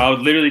 Yeah. So I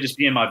would literally just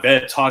be in my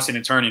bed, tossing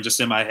and turning, just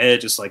in my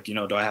head, just like,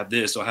 do I have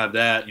this? Do I have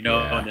that?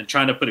 And then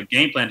trying to put a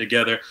game plan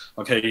together.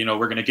 Okay,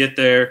 we're going to get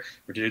there.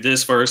 We're going to do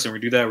this first, and we're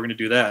going to do that. We're going to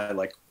do that.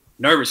 Like,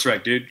 nervous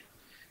wreck, dude.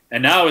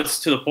 And now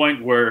it's to the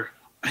point where,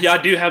 I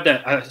do have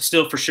that. I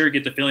still for sure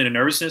get the feeling of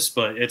nervousness,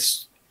 but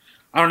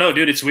I don't know,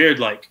 dude. It's weird.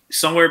 Like,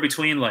 somewhere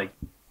between, like,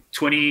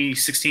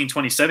 2016,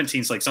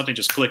 2017, it's like something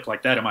just clicked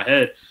like that in my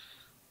head.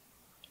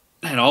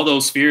 and all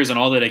those fears and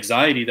all that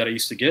anxiety that I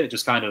used to get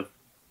just kind of,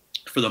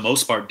 for the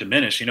most part,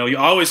 diminish. You know, you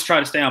always try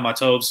to stay on my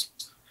toes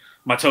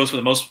for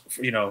the most,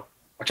 you know,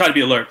 I try to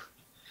be alert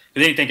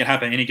because anything can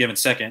happen any given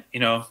second. You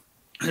know,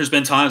 there's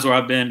been times where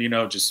I've been, you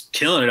know, just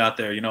killing it out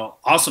there, you know,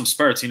 awesome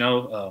spurts, you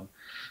know,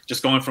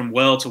 just going from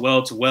well to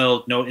well to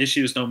well, no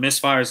issues, no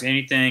misfires,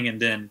 anything.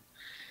 And then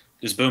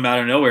just boom, out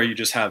of nowhere, you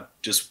just have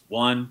just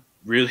one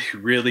really,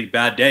 really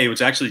bad day,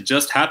 which actually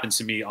just happened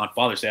to me on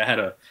Father's Day. I had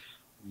a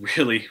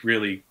really,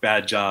 really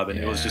bad job. And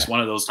it was just one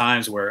of those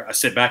times where I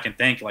sit back and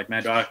think like,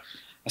 man, I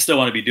still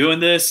want to be doing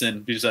this.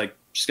 And be just like,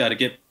 just got to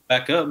get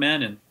back up,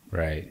 man.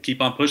 And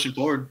keep on pushing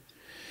forward.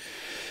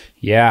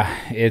 Yeah.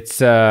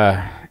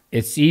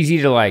 It's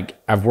easy to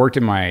like, I've worked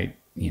in my,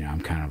 you know,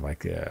 I'm kind of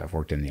like, I've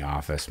worked in the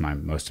office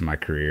most of my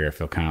career. I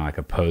feel kind of like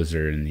a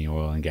poser in the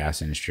oil and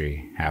gas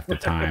industry half the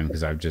time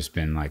because I've just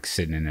been like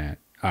sitting in an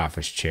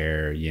office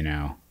chair, you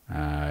know,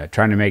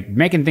 trying to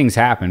making things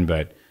happen,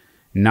 but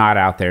not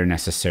out there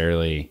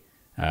necessarily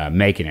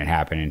making it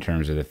happen in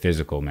terms of the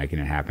physical, making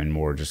it happen,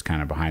 more just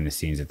kind of behind the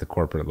scenes at the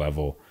corporate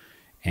level.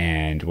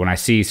 And when I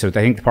see, so I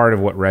think part of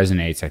what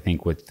resonates, I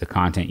think, with the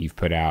content you've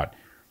put out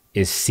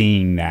is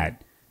seeing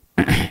that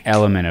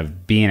element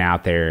of being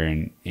out there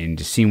and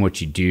just seeing what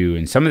you do.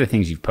 And some of the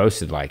things you've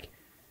posted, like,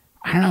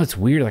 I don't know, it's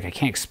weird. Like, I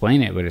can't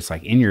explain it, but it's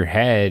like in your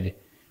head,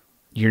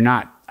 you're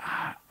not,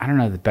 I don't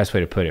know the best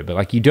way to put it, but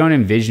like you don't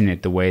envision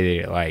it the way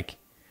that it, like,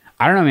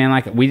 I don't know, man,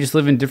 like we just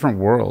live in different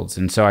worlds.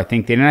 And so I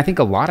think that, and I think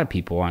a lot of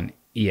people on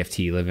EFT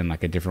live in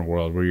like a different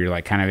world where you're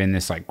like kind of in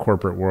this like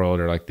corporate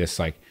world, or like this,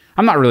 like,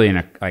 I'm not really in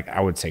a, like,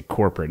 I would say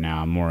corporate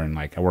now. I'm more in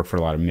like, I work for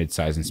a lot of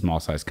mid-sized and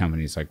small-sized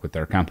companies, like with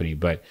our company,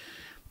 but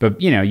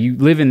you know, you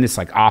live in this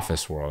like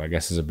office world, I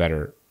guess is a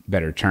better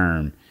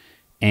term.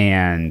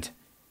 And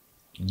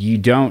you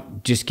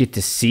don't just get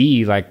to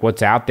see like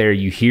what's out there.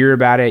 You hear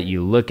about it,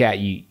 you look at,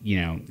 you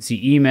know,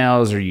 see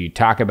emails, or you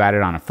talk about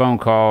it on a phone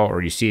call,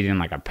 or you see it in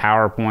like a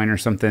PowerPoint or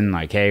something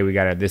like, hey, we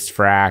got this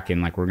frac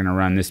and like, we're going to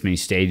run this many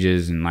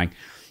stages. And like,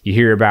 you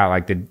hear about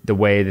like the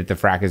way that the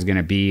frac is going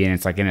to be, and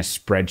it's like in a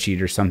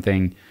spreadsheet or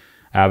something.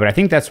 But I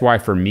think that's why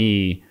for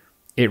me,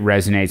 it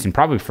resonates, and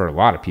probably for a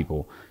lot of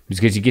people,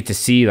 because you get to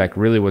see like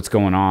really what's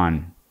going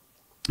on.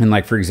 And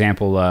like, for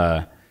example,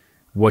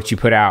 what you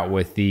put out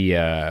with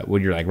the,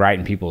 when you're like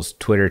writing people's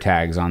Twitter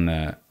tags on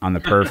the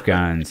perf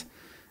guns,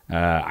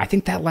 I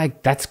think that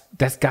like, that's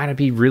gotta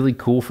be really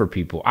cool for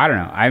people. I don't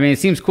know. I mean, it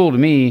seems cool to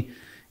me.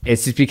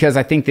 It's just because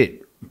I think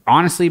that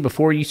honestly,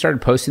 before you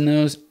started posting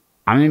those,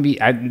 I'm going to be,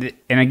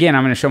 and again,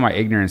 I'm going to show my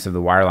ignorance of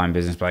the wireline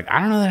business, but like,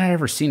 I don't know that I'd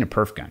ever seen a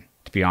perf gun,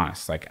 to be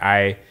honest. Like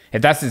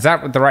is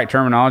that the right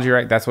terminology,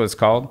 right? That's what it's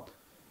called?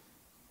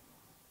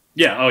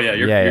 Yeah. Oh yeah.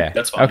 You're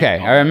that's fine. Okay.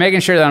 I'm making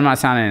sure that I'm not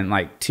sounding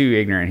like too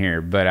ignorant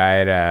here, but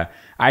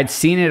I'd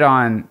seen it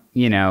on,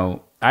 you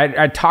know,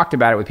 I talked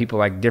about it with people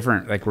like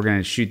different, like we're going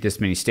to shoot this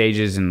many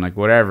stages and like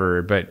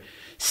whatever, but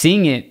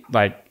seeing it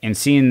like, and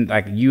seeing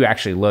like you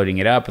actually loading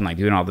it up and like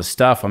doing all this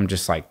stuff, I'm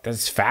just like,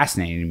 that's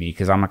fascinating to me.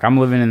 Cause I'm like, I'm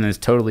living in this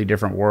totally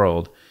different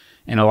world,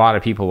 and a lot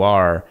of people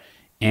are,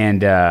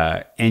 and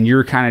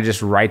you're kind of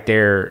just right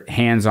there,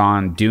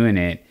 hands-on doing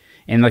it.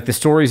 And like the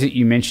stories that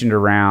you mentioned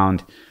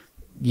around,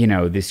 you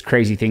know, these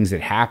crazy things that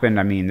happened.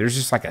 I mean, there's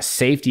just like a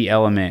safety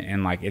element,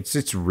 and like,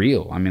 it's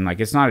real. I mean, like,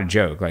 it's not a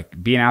joke,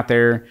 like being out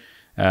there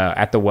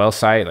at the well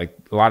site, like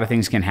a lot of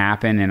things can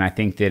happen. And I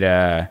think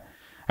that,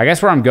 I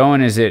guess where I'm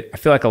going is that I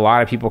feel like a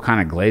lot of people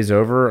kind of glaze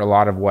over a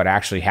lot of what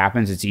actually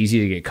happens. It's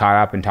easy to get caught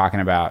up in talking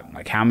about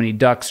like how many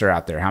ducks are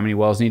out there, how many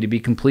wells need to be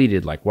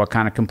completed, like what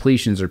kind of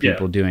completions are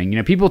people doing. You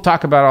know, people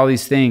talk about all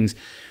these things,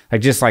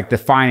 like just like the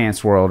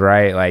finance world,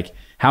 right? Like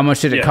how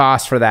much did it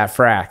cost for that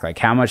frac? Like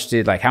how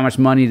much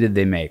money did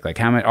they make? Like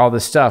how much, all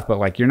this stuff. But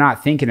like, you're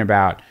not thinking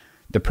about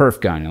the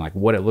perf gun and like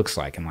what it looks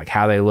like and like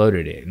how they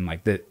loaded it and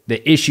like the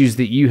issues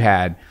that you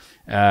had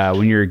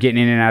when you're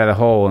getting in and out of the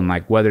hole, and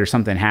like whether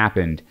something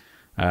happened.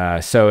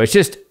 So it's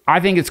just,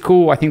 I think it's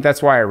cool. I think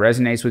that's why it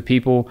resonates with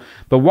people.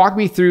 But walk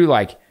me through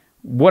like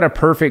what a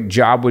perfect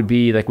job would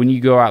be, like when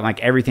you go out and like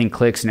everything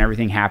clicks and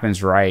everything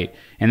happens right.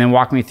 And then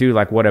walk me through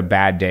like what a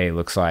bad day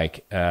looks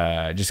like.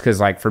 Just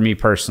cause like for me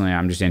personally,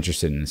 I'm just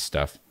interested in this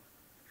stuff.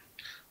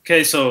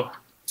 Okay. So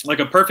like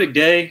a perfect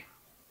day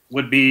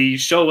would be you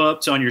show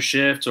up on your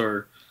shift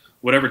or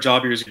whatever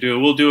job you're going to do.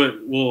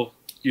 We'll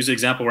use the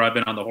example where I've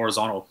been on the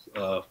horizontal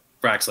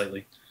fracs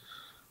lately.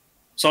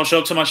 So I'll show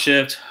up to my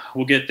shift.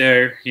 We'll get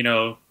there. You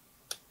know,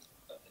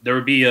 there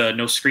would be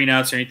no screen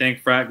outs or anything.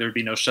 Frac. There would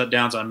be no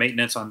shutdowns on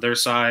maintenance on their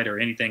side or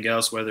anything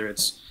else, whether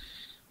it's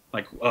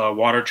like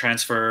water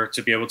transfer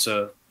to be able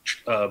to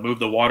move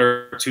the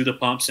water to the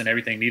pumps and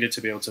everything needed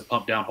to be able to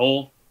pump down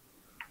hole.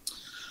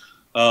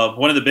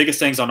 One of the biggest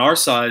things on our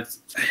side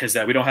is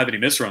that we don't have any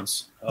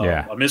misruns.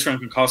 A misrun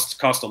can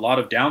cost a lot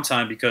of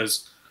downtime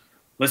because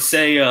let's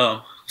say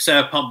I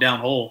pump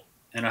down hole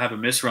and I have a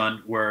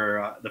misrun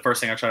where the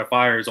first thing I try to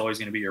fire is always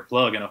going to be your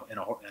plug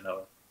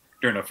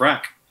during a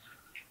frac.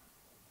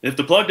 If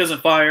the plug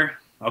doesn't fire,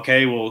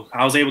 okay, well,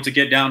 I was able to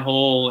get down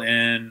hole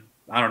in,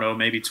 I don't know,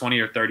 maybe 20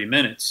 or 30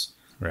 minutes.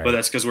 Right. But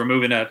that's because we're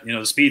moving at,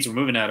 the speeds we're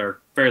moving at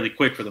are fairly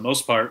quick for the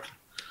most part.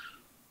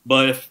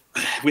 But if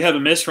we have a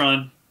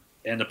misrun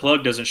and the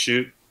plug doesn't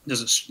shoot,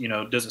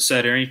 doesn't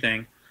set or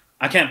anything,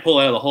 I can't pull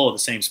out of the hole at the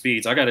same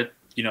speeds. I got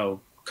to,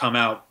 come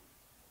out,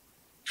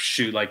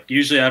 shoot. Like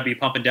usually I'd be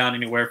pumping down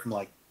anywhere from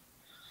like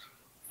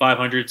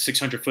 500,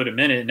 600 foot a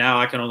minute. Now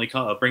I can only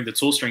bring the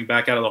tool string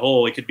back out of the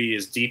hole. It could be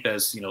as deep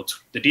as,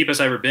 the deepest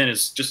I've ever been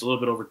is just a little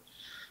bit over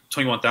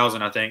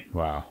 21,000, I think.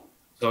 Wow.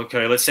 So,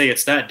 okay, let's say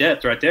it's that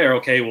depth right there.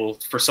 Okay, well,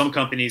 for some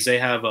companies, they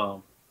have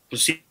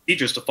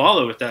procedures to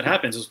follow if that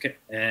happens. Okay,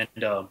 and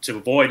to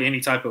avoid any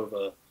type of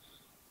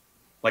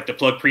like the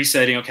plug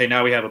presetting. Okay,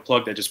 now we have a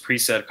plug that just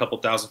preset a couple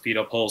thousand feet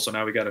up hole. So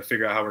now we got to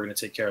figure out how we're going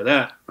to take care of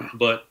that.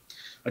 But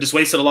I just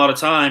wasted a lot of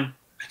time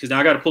because now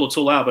I got to pull the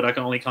tool out, but I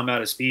can only come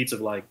out at speeds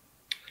of like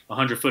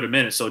 100 foot a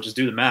minute. So just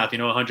do the math.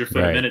 100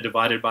 foot a minute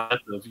divided by,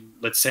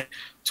 let's say,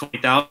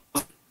 20,000.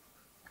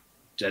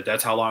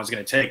 That's how long it's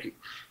going to take.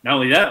 Not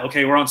only that,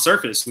 okay, we're on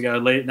surface. We got to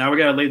lay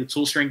the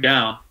tool string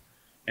down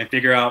and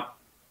figure out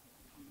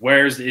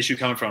where's the issue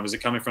coming from. Is it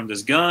coming from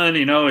this gun?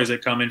 Is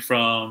it coming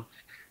from,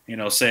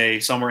 say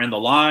somewhere in the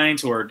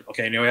lines, or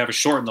okay, now we have a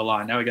short in the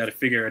line. Now we got to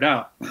figure it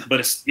out. But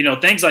it's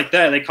things like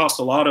that. They cost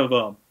a lot of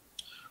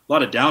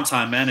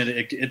downtime, man. And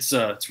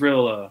it's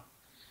real.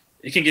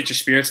 It can get your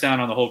spirits down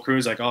on the whole crew.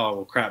 It's like, oh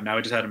well, crap. Now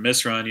we just had a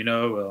misrun.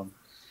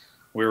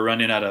 We were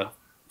running at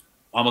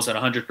almost at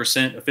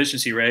 100%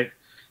 efficiency rate.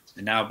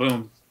 And now,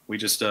 boom, we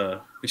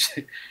couldn't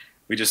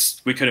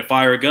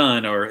fire a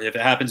gun, or if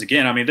it happens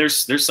again, I mean,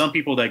 there's some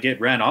people that get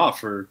ran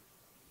off for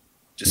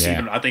just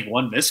even, I think,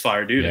 one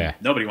misfire, dude. Yeah.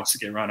 Nobody wants to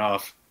get run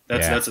off.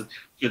 That's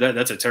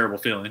a terrible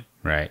feeling.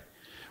 Right.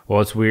 Well,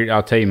 it's weird.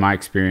 I'll tell you my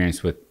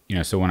experience with,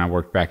 so when I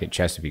worked back at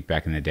Chesapeake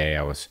back in the day,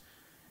 I was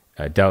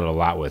dealt a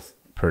lot with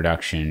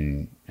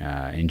production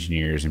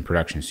engineers and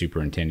production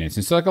superintendents.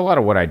 And so like a lot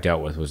of what I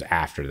dealt with was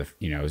after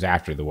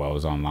the well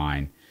was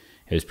online.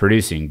 It was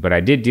producing, but I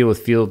did deal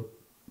with field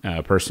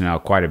personnel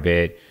quite a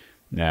bit,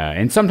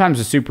 and sometimes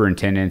the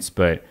superintendents,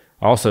 but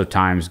also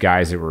times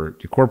guys that were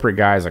corporate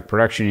guys like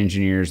production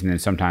engineers, and then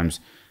sometimes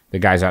the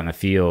guys out in the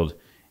field.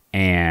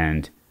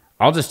 And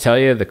I'll just tell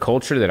you the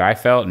culture that I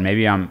felt, and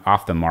maybe I'm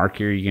off the mark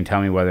here. You can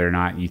tell me whether or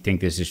not you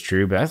think this is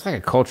true, but that's like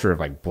a culture of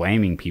like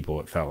blaming people.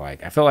 It felt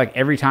like, I felt like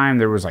every time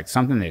there was like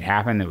something that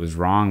happened that was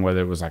wrong,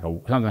 whether it was like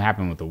something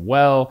happened with the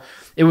well,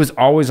 it was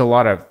always a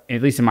lot of,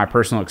 at least in my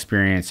personal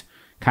experience,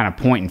 kind of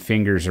pointing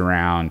fingers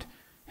around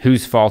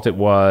whose fault it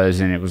was.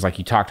 And it was like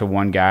you talk to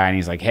one guy and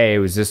he's like, hey, it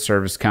was this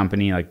service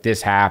company, like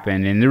this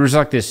happened. And there was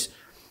like this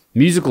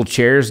musical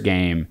chairs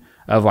game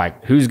of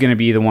like who's going to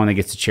be the one that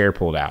gets the chair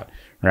pulled out,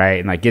 right?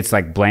 And like gets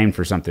like blamed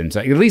for something. So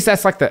at least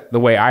that's like the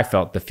way I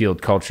felt the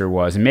field culture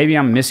was. And maybe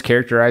I'm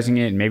mischaracterizing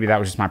it, and maybe that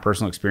was just my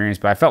personal experience,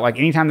 but I felt like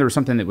anytime there was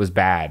something that was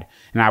bad,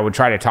 and I would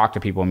try to talk to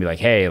people and be like,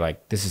 hey,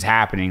 like this is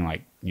happening,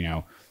 like,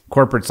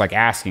 corporate's like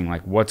asking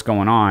like what's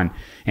going on,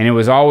 and it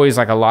was always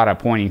like a lot of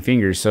pointing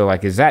fingers. So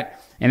like, is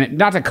that, and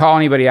not to call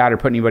anybody out or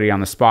put anybody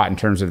on the spot in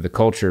terms of the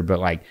culture, but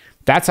like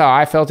that's how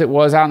I felt it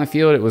was out in the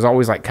field. It was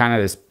always like kind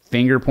of this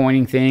finger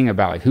pointing thing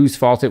about like whose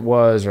fault it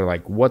was or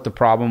like what the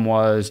problem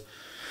was.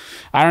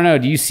 I don't know.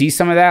 Do you see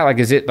some of that? Like,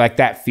 is it like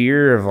that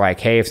fear of like,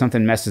 hey, if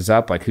something messes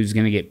up, like who's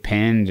going to get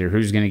pinned or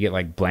who's going to get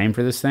like blamed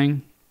for this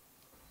thing?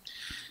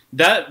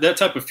 That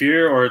type of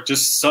fear or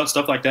just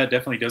stuff like that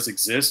definitely does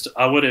exist.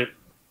 I wouldn't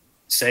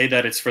say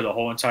that it's for the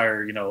whole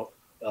entire,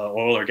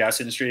 oil or gas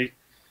industry,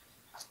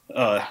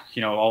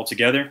 all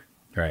together.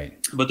 Right.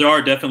 But there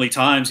are definitely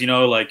times,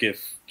 like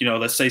if,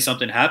 let's say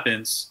something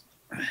happens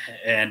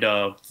and,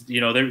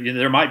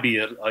 there might be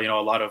a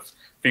lot of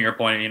finger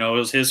pointing, it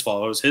was his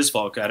fault. It was his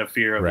fault out of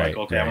fear of like,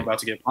 okay, I'm about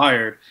to get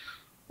fired.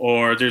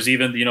 Or there's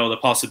even, the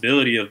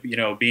possibility of,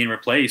 being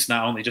replaced,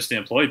 not only just the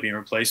employee being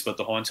replaced, but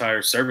the whole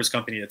entire service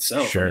company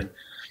itself. Sure.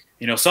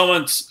 I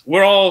mean,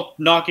 we're all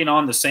knocking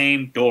on the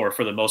same door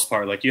for the most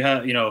part. Like you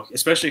have,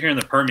 especially here in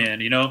the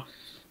Permian,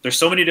 there's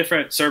so many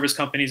different service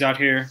companies out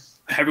here.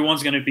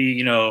 Everyone's going to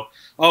be,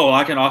 oh,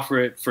 I can offer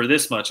it for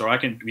this much, or I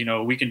can,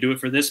 we can do it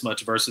for this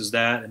much versus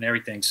that and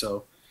everything.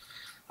 So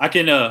I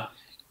could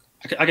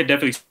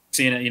definitely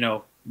see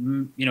it,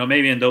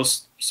 maybe in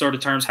those sort of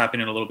terms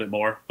happening a little bit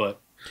more, but.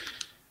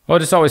 Well, I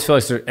just always feel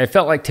like it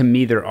felt like to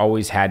me there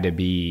always had to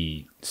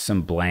be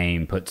some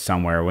blame put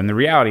somewhere when the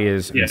reality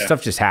is I mean,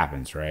 stuff just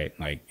happens, right?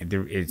 Like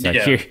it's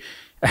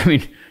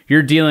like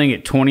you're dealing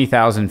at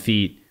 20,000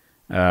 feet,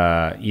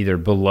 either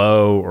it's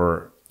below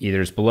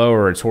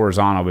or it's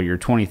horizontal, but you're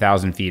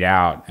 20,000 feet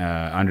out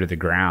under the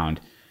ground,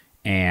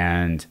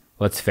 and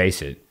let's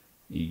face it,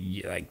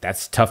 like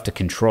that's tough to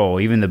control.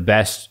 Even the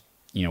best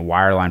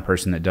wireline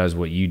person that does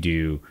what you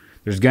do,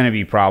 there's going to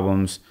be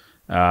problems.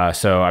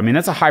 So, I mean,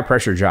 that's a high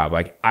pressure job.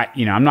 Like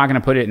I'm not going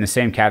to put it in the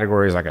same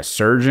category as like a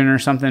surgeon or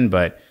something,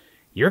 but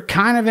you're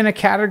kind of in a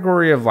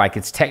category of like,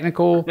 it's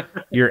technical,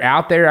 you're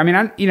out there. I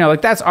mean,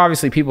 like that's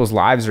obviously people's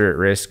lives are at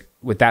risk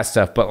with that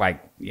stuff, but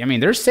like, I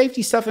mean, there's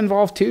safety stuff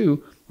involved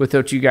too with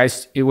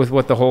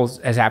what the whole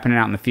has happening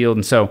out in the field.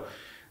 And so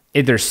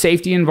if there's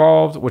safety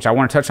involved, which I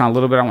want to touch on a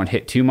little bit, I won't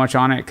hit too much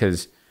on it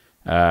because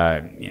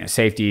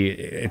safety,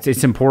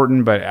 it's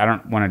important, but I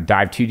don't want to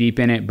dive too deep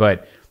in it.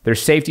 But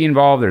there's safety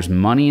involved, there's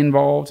money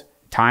involved,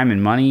 time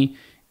and money,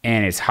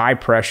 and it's high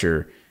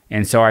pressure.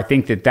 And so I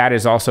think that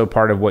is also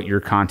part of what your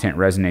content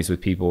resonates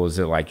with people, is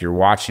that like you're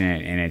watching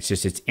it and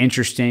it's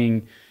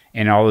interesting,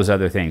 and all those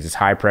other things. It's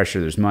high pressure,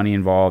 there's money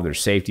involved, there's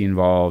safety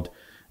involved,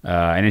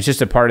 and it's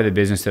just a part of the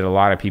business that a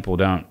lot of people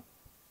don't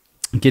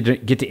get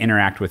to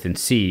interact with and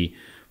see.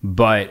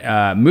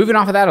 But moving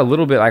off of that a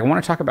little bit, like I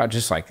want to talk about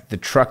just like the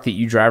truck that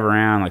you drive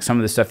around, like some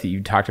of the stuff that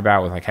you talked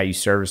about with like how you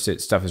service it,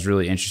 stuff is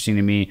really interesting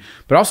to me.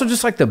 But also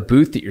just like the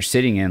booth that you're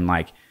sitting in,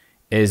 like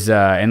is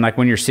and like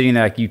when you're sitting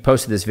there, like you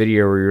posted this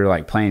video where you were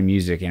like playing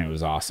music and it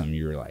was awesome.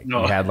 You were like, you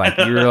had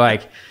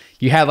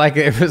like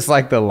it was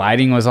like the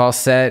lighting was all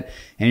set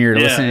and you're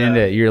listening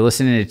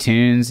to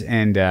tunes.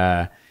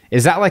 And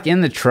is that like in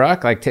the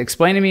truck? Like, to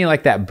explain to me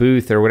like that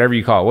booth or whatever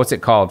you call it. What's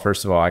it called,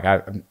 first of all? Like,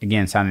 I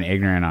again sounding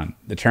ignorant on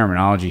the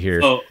terminology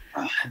here. So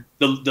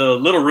the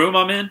little room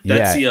I'm in,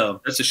 that's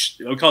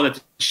we call it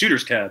the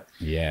shooter's cab.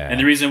 Yeah. And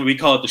the reason we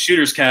call it the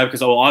shooter's cab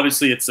because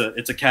obviously it's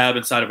a cab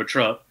inside of a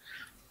truck,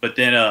 but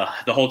then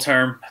the whole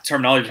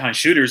terminology behind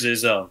shooters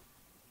is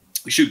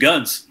we shoot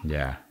guns.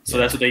 Yeah. So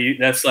that's what they use.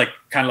 That's like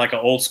kind of like an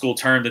old school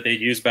term that they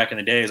used back in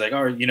the day. It's like,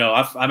 I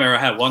remember I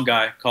had one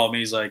guy call me.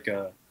 He's like,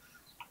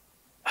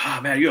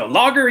 "Oh man, you a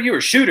logger? Or you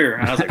a shooter?"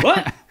 And I was like,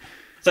 "What?"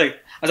 It's like,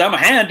 "I'm a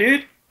hand,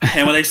 dude."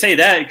 And when they say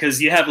that,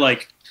 because you have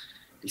like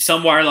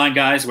some wireline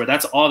guys where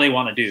that's all they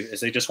want to do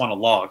is they just want to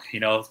log,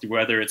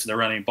 whether it's they're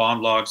running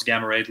bond logs,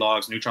 gamma ray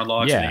logs, neutron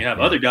logs. And then you have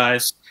other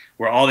guys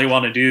where all they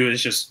want to do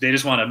is they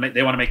want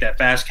to make that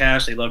fast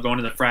cash. They love going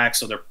to the frac,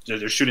 so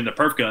they're shooting the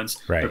perf guns.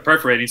 Right. They're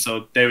perforating,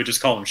 so they would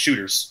just call them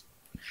shooters.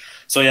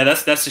 So yeah,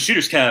 that's the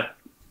shooter's cab.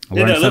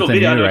 Learn something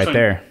new right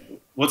there.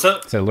 What's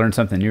up? So learn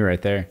something new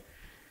right there.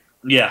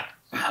 Yeah.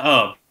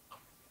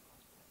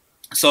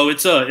 So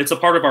it's a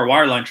part of our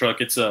wireline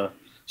truck. It's so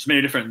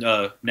many different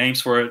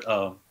names for it.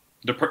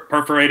 The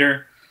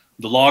perforator,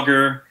 the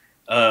logger,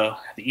 the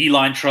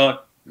E-line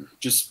truck.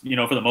 Just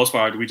for the most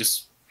part,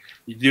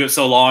 you do it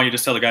so long, you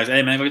just tell the guys,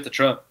 "Hey man, go get the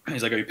truck."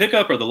 He's like, "Are you pick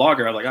up or the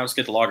logger?" I'm like, "I'll just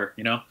get the logger."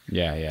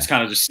 Yeah. It's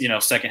kind of just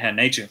secondhand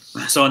nature.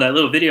 So in that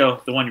little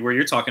video, the one where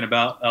you're talking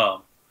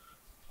about,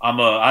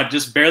 I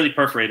just barely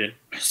perforated,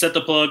 set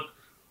the plug,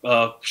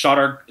 shot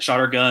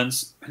our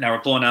guns. Now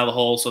we're pulling out of the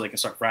hole so they can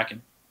start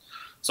fracking.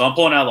 So I'm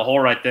pulling out of the hole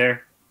right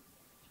there,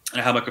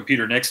 and I have my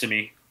computer next to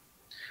me.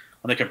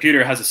 And the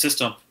computer has a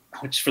system,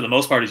 which for the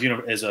most part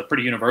is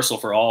pretty universal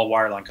for all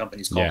wireline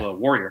companies, called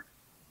Warrior.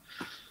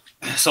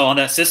 So on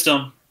that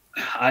system,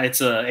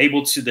 it's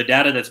able to the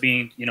data that's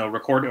being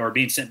recorded or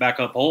being sent back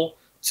up hole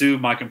to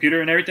my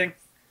computer and everything.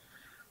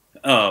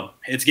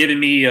 It's giving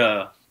me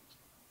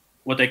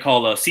what they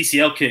call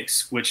CCL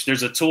kicks, which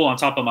there's a tool on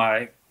top of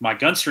my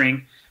gun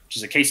string, which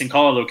is a casing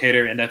collar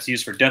locator, and that's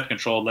used for depth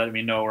control, letting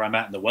me know where I'm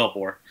at in the well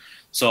bore.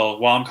 So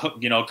while I'm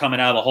coming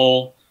out of the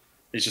hole,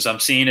 it's just I'm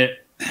seeing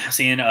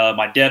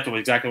my depth of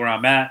exactly where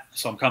I'm at.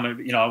 So I'm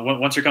coming,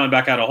 once you're coming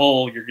back out of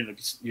hole,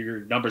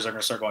 your numbers are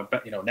gonna start going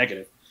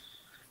negative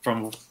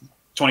from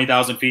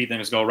 20,000 feet. Then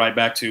it's go right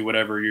back to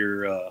whatever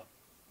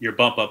your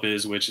bump up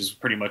is, which is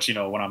pretty much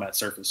when I'm at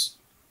surface.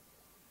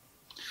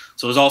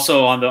 So there's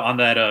also on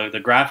that the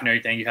graph and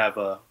everything, you have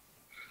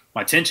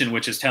my tension,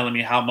 which is telling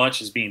me how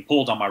much is being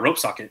pulled on my rope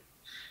socket,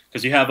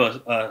 because you have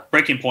a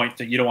breaking point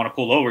that you don't want to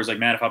pull over. It's like,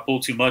 man, if I pull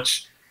too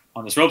much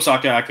on this rope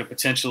socket, I could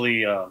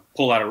potentially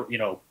pull out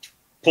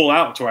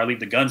to where I leave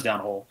the guns down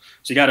hole.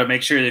 So you got to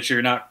make sure that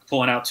you're not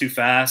pulling out too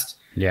fast,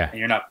 and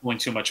you're not pulling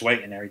too much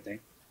weight and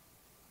everything.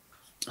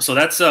 So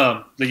that's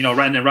right in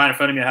front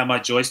of me I have my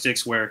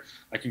joysticks where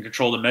I can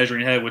control the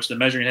measuring head, which the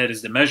measuring head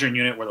is the measuring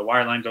unit where the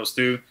wire line goes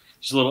through.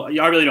 Just a little,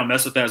 I really don't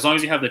mess with that. As long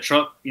as you have the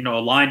truck,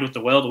 aligned with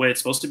the well the way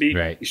it's supposed to be,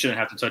 you shouldn't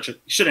have to touch it.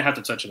 You shouldn't have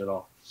to touch it at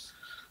all.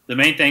 The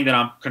main thing that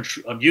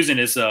I'm using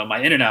is my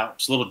in and out.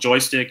 It's a little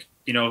joystick.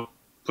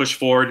 Push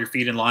forward, your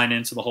feet in line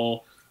into the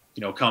hole.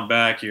 Come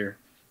back. You're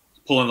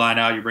pulling line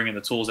out. You're bringing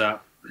the tools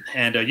out,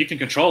 and you can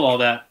control all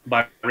that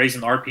by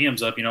raising the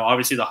RPMs up.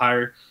 Obviously the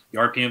higher the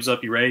RPMs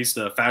up you raise,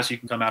 the faster you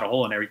can come out of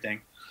hole and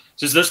everything.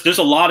 So there's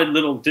a lot of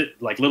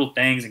little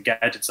things and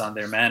gadgets on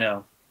there, man.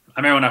 I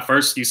remember when I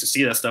first used to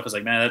see that stuff, I was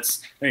like, man,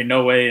 there ain't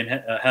no way in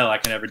hell I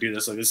can ever do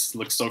this. Like, this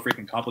looks so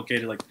freaking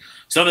complicated. Like,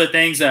 some of the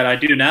things that I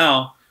do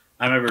now,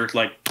 I remember,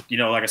 like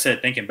I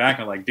said, thinking back,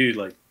 I'm like, dude,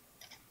 like,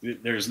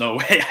 there's no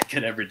way I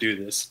could ever do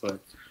this. But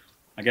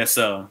I guess,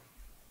 I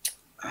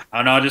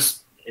don't know, I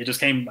just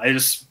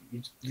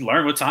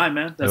learn with time,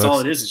 man. That's all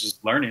it is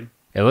just learning.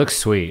 It looks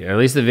sweet. Or at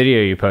least the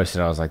video you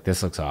posted, I was like,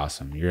 this looks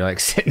awesome. You're like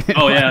sitting in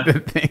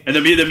the thing. And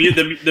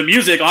the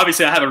music,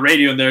 obviously I have a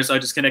radio in there, so I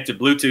just connected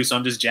Bluetooth, so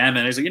I'm just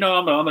jamming. He's like,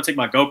 I'm gonna take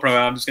my GoPro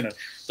out. I'm just gonna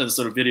send this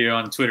little video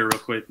on Twitter real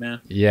quick, man.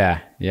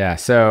 Yeah.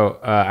 So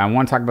I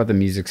want to talk about the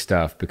music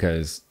stuff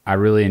because I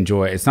really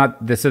enjoy it. It's not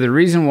so the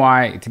reason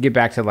why, to get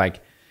back to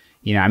like,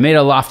 I made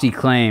a lofty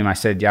claim. I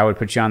said, I would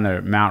put you on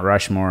the Mount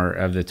Rushmore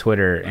of the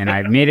Twitter, and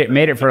I made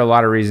it for a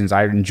lot of reasons.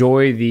 I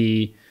enjoy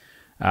the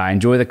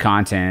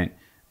content.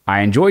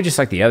 I enjoy just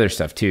like the other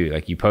stuff too.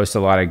 Like, you post a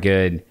lot of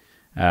good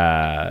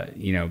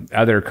you know,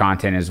 other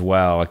content as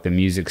well, like the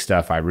music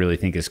stuff I really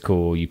think is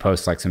cool. You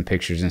post like some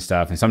pictures and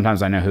stuff, and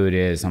sometimes I know who it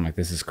is. I'm like,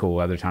 this is cool.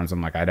 Other times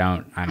I'm like, I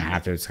don't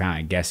have to. It's kind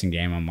of a guessing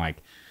game. I'm like,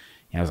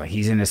 you know, I was like,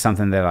 he's into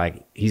something that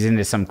like, he's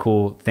into some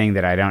cool thing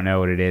that I don't know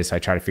what it is. So I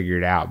try to figure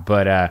it out.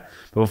 But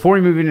before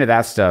we move into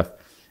that stuff,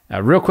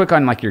 real quick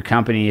on like your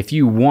company, if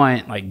you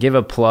want, like give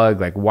a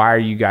plug, like why are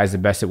you guys the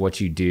best at what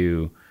you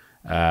do?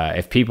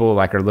 If people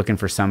like are looking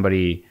for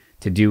somebody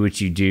to do what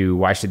you do,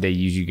 why should they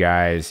use you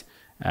guys?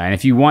 And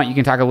if you want, you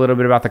can talk a little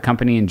bit about the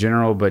company in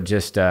general, but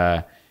just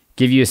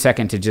give you a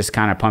second to just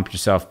kind of pump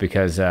yourself,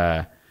 because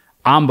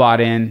I'm bought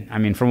in. I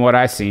mean, from what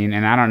I've seen,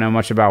 and I don't know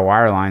much about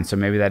wireline, so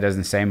maybe that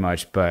doesn't say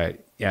much,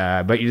 but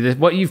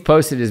what you've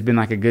posted has been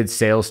like a good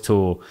sales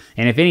tool.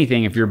 And if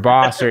anything, if your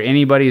boss or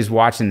anybody is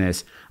watching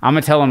this, I'm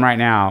going to tell them right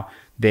now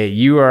that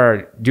you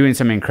are doing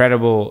some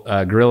incredible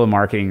guerrilla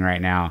marketing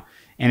right now.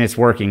 And it's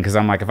working, because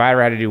I'm like, if I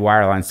ever had to do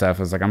wireline stuff,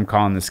 I was like, I'm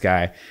calling this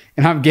guy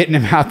and I'm getting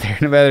him out there,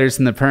 whether it's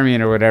in the Permian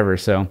or whatever.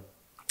 So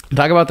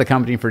talk about the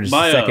company for just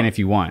a second if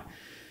you want.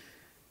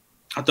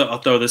 I'll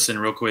throw this in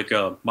real quick.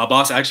 My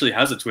boss actually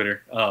has a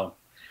Twitter.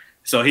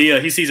 So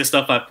he sees the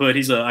stuff I put.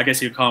 He's I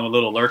guess you'd call him a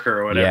little lurker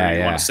or whatever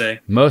you want to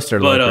say. Most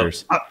are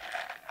lurkers.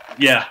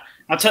 Yeah.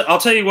 I'll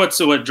tell you what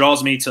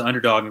draws me to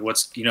Underdog, and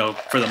what's, you know,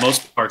 for the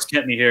most part,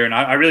 kept me here. And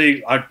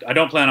I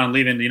don't plan on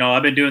leaving. You know,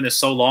 I've been doing this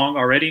so long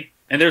already.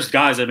 And there's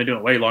guys that have been doing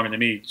it way longer than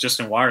me,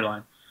 just in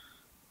wireline.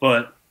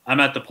 But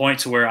I'm at the point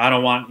to where I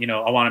don't want, you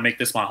know, I want to make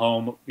this my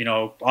home. You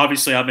know,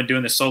 obviously I've been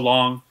doing this so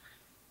long.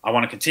 I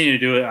want to continue to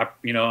do it,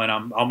 you know, and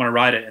I'm going to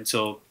ride it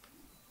so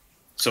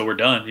we're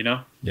done, you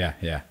know? Yeah,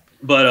 yeah.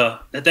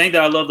 But the thing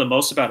that I love the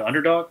most about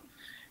Underdog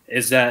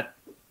is that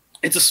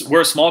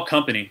we're a small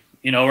company.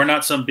 You know, we're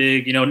not some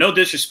big, you know, no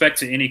disrespect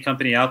to any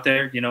company out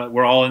there. You know,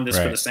 we're all in this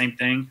for the same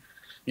thing,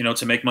 you know,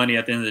 to make money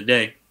at the end of the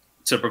day,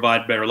 to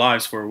provide better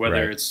lives for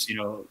whether it's, you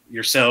know,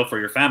 yourself or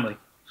your family.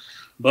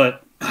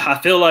 But I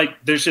feel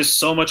like there's just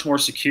so much more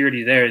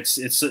security there.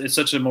 It's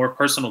such a more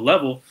personal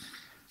level,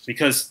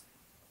 because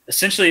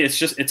essentially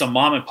it's a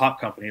mom and pop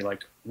company.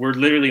 Like, we're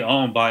literally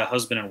owned by a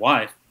husband and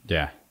wife.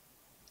 Yeah.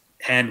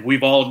 And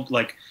we've all,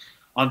 like,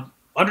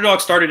 Underdog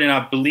started in,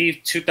 I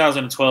believe,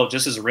 2012,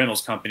 just as a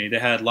rentals company. They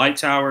had light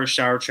towers,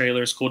 shower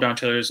trailers, cool down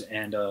trailers,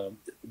 and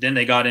then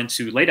they got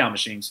into laydown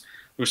machines,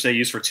 which they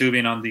use for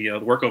tubing on the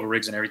workover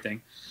rigs and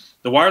everything.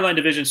 The wireline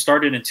division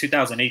started in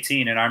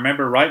 2018, and I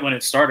remember right when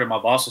it started, my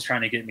boss was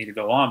trying to get me to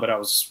go on, but I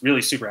was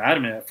really super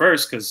adamant at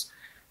first, because,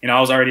 you know,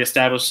 I was already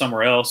established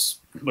somewhere else.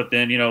 But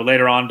then, you know,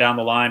 later on down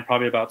the line,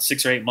 probably about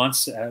 6 or 8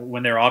 months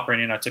when they were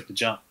operating, I took the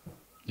jump.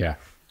 Yeah.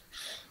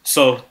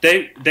 So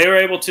they were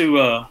able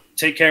to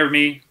take care of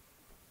me.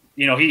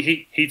 You know,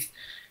 he's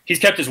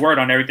kept his word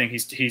on everything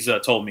he's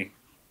told me.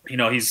 You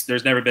know,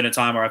 there's never been a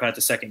time where I've had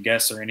to second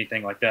guess or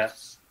anything like that.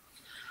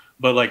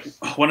 But like,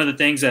 one of the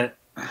things that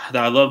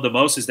I love the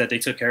most is that they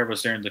took care of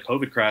us during the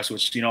COVID crash,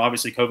 which, you know,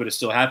 obviously COVID is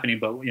still happening.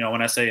 But, you know,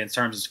 when I say in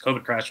terms of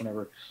COVID crash,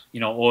 whenever, you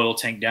know, oil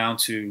tanked down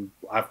to,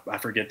 I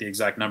forget the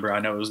exact number. I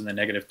know it was in the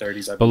negative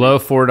 30s. Below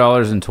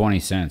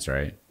 $4.20,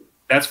 right?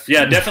 That's,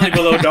 yeah, definitely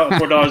below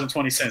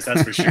 $4.20.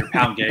 That's for sure.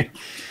 Pound gate.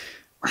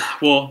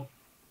 Well,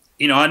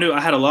 you know, I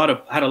had a lot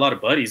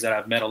of buddies that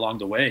I've met along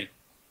the way,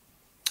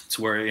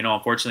 to where, you know,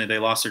 unfortunately they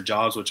lost their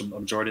jobs, which a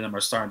majority of them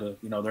are starting to,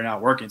 you know, they're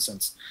not working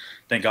since,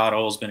 thank God,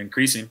 oil's been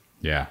increasing.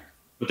 Yeah.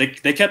 But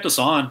they kept us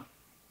on,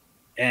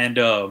 and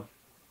you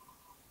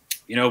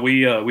know,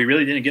 we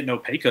really didn't get no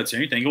pay cuts or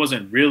anything. It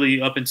wasn't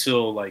really up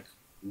until like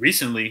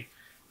recently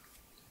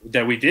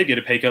that we did get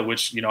a pay cut,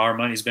 which, you know, our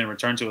money's been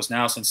returned to us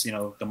now since, you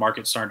know, the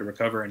market's starting to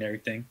recover and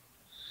everything.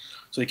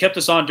 So they kept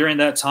us on during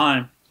that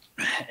time,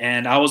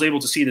 and I was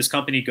able to see this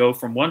company go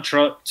from 1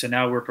 truck to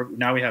now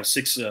we have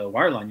 6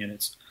 wireline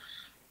units.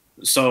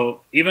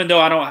 So even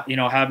though I don't, you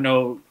know, have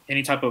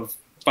any type of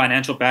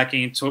financial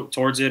backing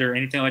towards it or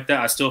anything like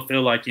that, I still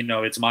feel like, you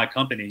know, it's my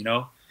company, you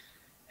know.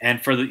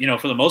 And for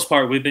the most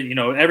part, we've been, you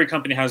know, every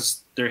company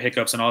has their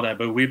hiccups and all that,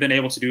 but we've been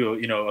able to do,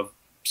 you know,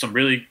 some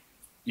really,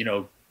 you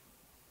know,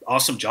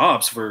 awesome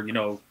jobs for, you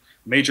know,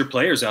 major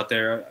players out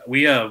there.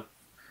 We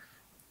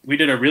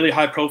did a really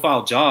high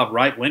profile job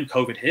right when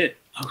COVID hit,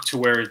 to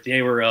where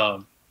they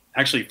were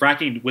actually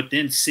fracking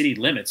within city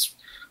limits.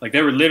 Like,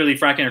 they were literally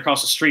fracking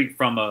across the street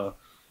from a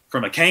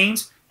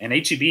Cane's, an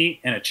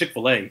H-E-B, and a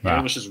Chick-fil-A. Wow.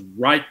 It was just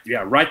right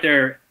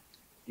there,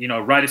 you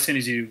know, right as soon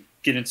as you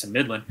get into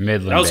Midland.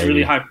 That was baby.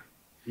 Really high.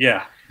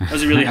 Yeah, that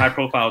was a really high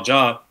profile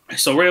job.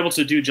 So we're able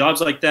to do jobs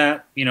like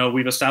that. You know,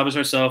 we've established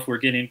ourselves. We're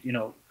getting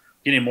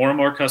more and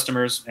more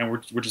customers, and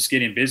we're just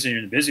getting busier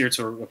and busier.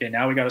 So, okay,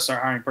 now we got to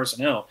start hiring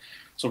personnel.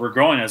 So we're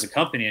growing as a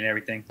company and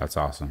everything. That's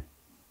awesome.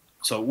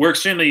 So we're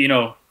extremely, you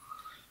know,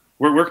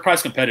 we're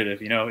price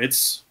competitive. You know,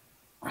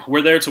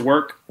 we're there to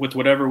work with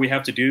whatever we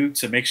have to do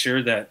to make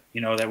sure that,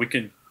 you know, that we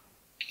can,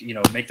 you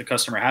know, make the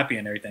customer happy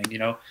and everything, you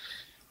know.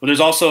 But there's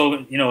also,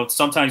 you know,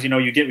 sometimes, you know,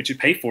 you get what you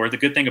pay for. The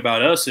good thing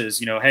about us is,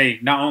 you know, hey,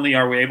 not only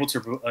are we able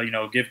to, you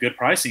know, give good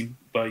pricing,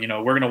 but, you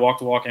know, we're going to walk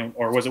the walk,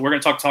 we're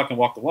going to talk and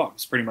walk the walk.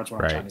 It's pretty much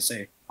what I'm trying to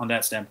say on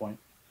that standpoint.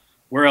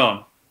 We're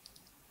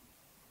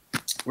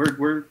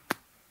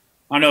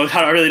I know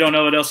I really don't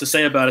know what else to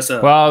say about it.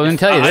 So well, I'll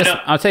tell you this.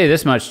 I'll tell you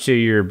this much to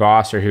your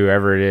boss or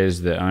whoever it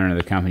is, the owner of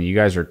the company. You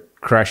guys are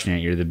crushing it.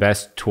 You're the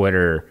best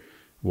Twitter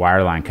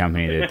wireline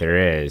company that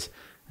there is.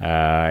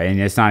 And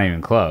it's not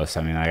even close.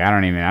 I mean, like, I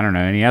don't know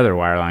any other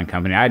wireline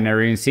company. I'd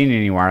never even seen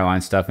any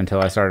wireline stuff until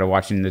I started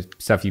watching the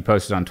stuff you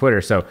posted on Twitter.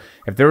 So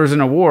if there was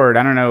an award,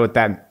 I don't know what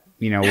that,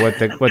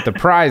 what the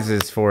prize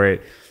is for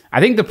it. I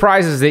think the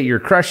prize is that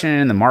you're crushing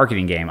it in the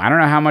marketing game. I don't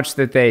know how much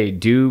that they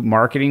do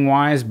marketing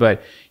wise,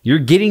 but you're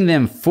getting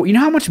them you know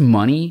how much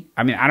money?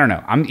 I mean, I don't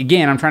know. I'm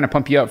trying to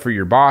pump you up for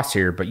your boss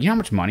here, but you know how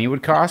much money it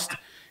would cost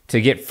to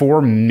get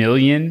 4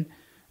 million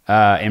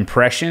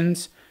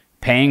impressions,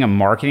 paying a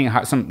marketing,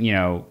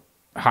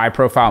 high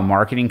profile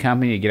marketing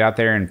company to get out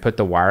there and put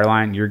the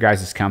wireline, your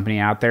guys' company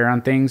out there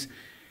on things.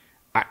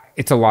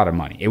 It's a lot of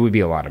money. It would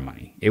be a lot of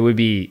money.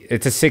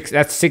 That's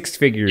 6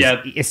 figures.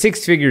 Yeah. It's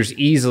 6 figures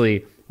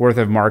easily worth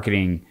of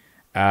marketing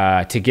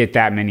to get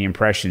that many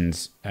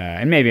impressions.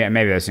 And maybe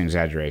that's an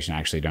exaggeration. I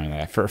actually don't know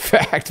that for a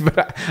fact,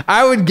 but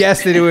I would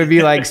guess that it would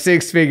be like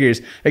 6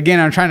 figures. Again,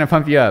 I'm trying to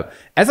pump you up.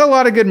 That's a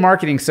lot of good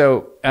marketing.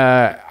 So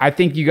I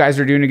think you guys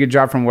are doing a good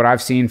job from what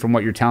I've seen, from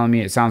what you're telling me.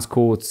 It sounds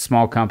cool. It's a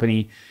small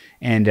company,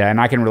 and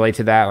I can relate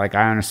to that. Like,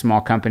 I own a small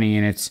company,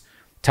 and it's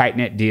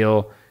tight-knit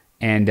deal.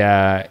 And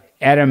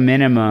at a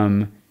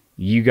minimum,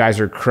 you guys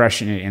are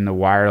crushing it in the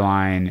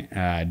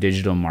wireline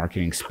digital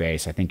marketing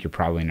space. I think you're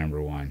probably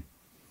number one.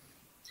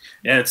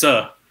 Yeah, it's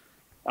I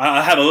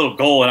have a little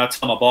goal, and I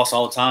tell my boss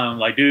all the time,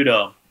 like, dude,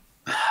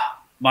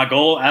 my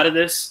goal out of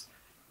this,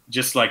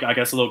 just like, I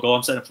guess a little goal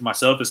I'm setting for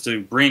myself, is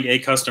to bring a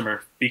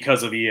customer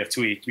because of EF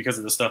Tweet, because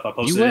of the stuff I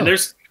posted. And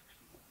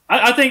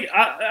I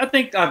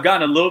think I've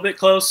gotten a little bit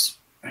close,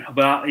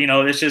 but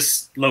it's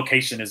just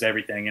location is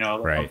everything.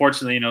 Right.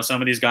 Unfortunately,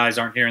 some of these guys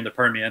aren't here in the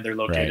Permian; they're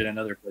located in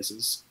other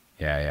places.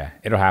 Yeah,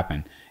 it'll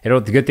happen. The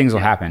good things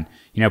will happen.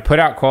 Put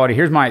out quality.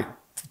 Here's my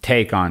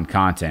take on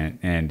content,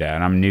 and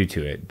I'm new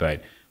to it,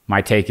 but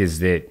my take is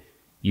that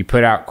you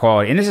put out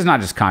quality, and this is not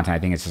just content. I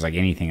think it's just like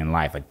anything in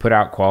life. Like, put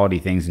out quality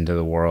things into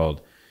the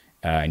world,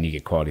 and you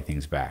get quality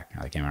things back.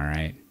 Like, am I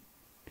right?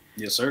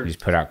 Yes, sir. You just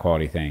put out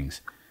quality things,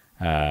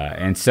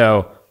 and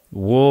so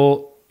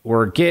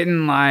we're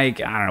getting, like,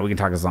 I don't know. We can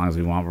talk as long as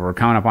we want, but we're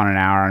coming up on an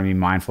hour. I'm gonna be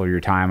mindful of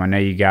your time. I know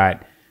you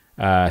got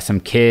some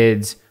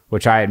kids,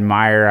 which I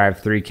admire. I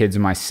have 3 kids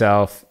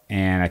myself,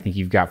 and I think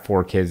you've got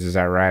 4 kids. Is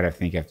that right? I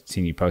think I've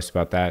seen you post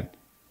about that.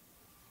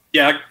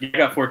 Yeah, I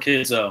got 4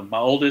 kids. My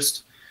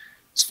oldest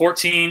is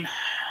 14,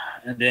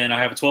 and then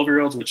I have a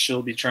 12-year-old, which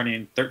she'll be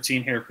turning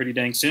 13 here pretty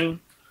dang soon,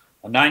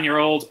 a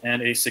 9-year-old,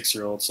 and a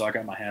 6-year-old. So I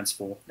got my hands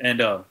full. And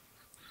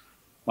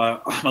my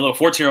little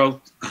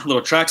 14-year-old,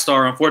 little track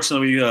star,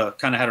 unfortunately, we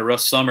kind of had a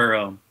rough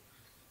summer.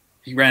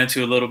 He ran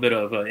into a little bit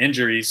of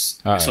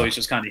injuries, so he's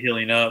just kind of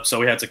healing up. So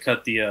we had to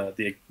cut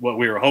the what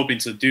we were hoping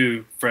to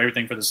do for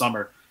everything for the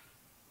summer.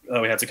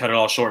 We had to cut it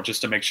all short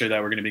just to make sure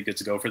that we're going to be good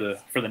to go for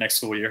the next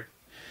school year.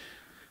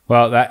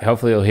 Well, that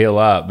hopefully it'll heal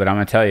up. But I'm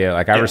gonna tell you,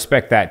 like, I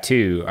respect that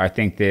too. I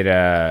think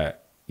that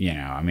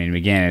I mean,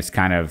 again, it's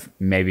kind of,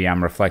 maybe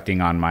I'm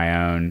reflecting on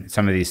my own.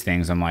 Some of these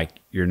things, I'm like,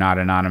 you're not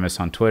anonymous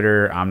on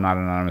Twitter. I'm not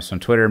anonymous on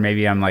Twitter.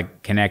 Maybe I'm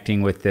like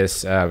connecting with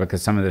this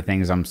because some of the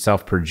things I'm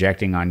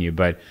self-projecting on you,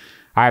 but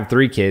I have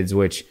 3 kids,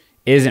 which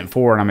isn't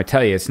 4, and I'm gonna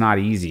tell you, it's not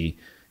easy.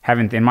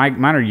 And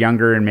mine are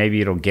younger, and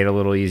maybe it'll get a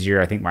little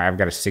easier. I think I've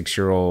got a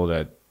 6-year-old,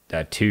 a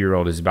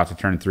 2-year-old is about to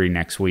turn 3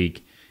 next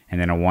week, and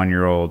then a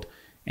 1-year-old.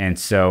 And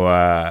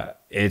so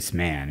it's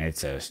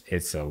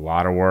a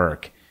lot of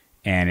work,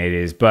 and it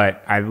is.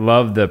 But I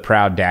love the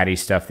proud daddy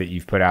stuff that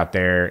you've put out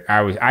there.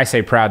 I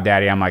say proud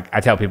daddy. I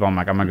tell people, I'm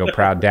gonna go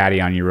proud daddy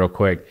on you real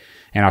quick,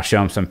 and I'll show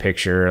them some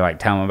picture, like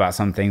tell them about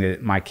something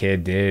that my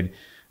kid did.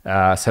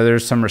 So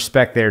there's some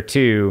respect there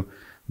too,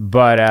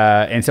 but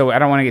and so I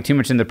don't want to get too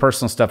much into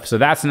personal stuff. So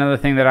that's another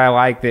thing that I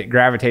like that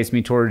gravitates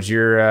me towards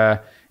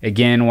your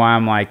again, why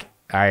I'm like,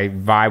 I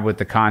vibe with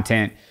the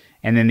content.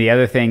 And then the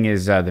other thing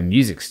is the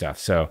music stuff.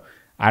 So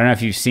I don't know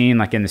if you've seen,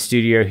 like, in the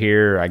studio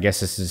here, I guess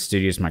this is the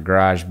studio, it's my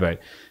garage, but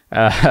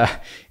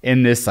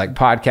in this like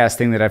podcast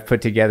thing that I've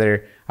put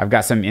together, I've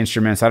got some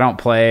instruments. I don't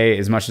play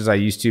as much as I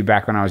used to.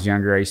 Back when I was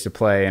younger, I used to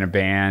play in a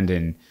band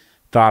and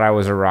thought I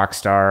was a rock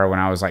star when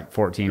I was like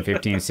 14,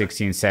 15,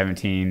 16,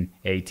 17,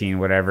 18,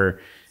 whatever.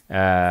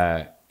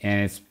 And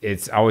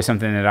it's always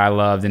something that I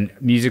loved, and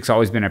music's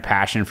always been a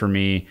passion for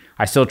me.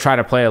 I still try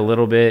to play a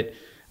little bit.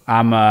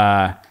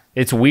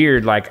 It's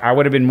weird. Like, I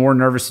would have been more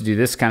nervous to do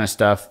this kind of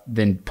stuff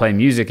than play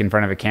music in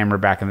front of a camera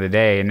back in the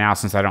day. And now,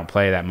 since I don't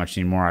play that much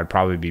anymore, I'd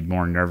probably be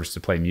more nervous to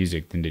play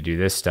music than to do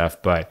this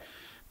stuff. But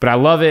I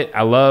love it.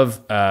 I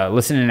love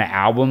listening to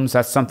albums.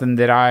 That's something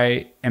that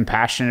I am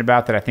passionate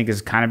about, that I think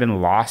has kind of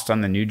been lost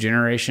on the new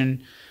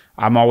generation.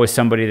 I'm always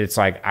somebody that's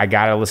like, I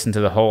got to listen to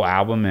the whole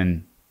album.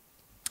 And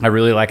I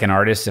really like an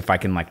artist if I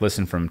can, like,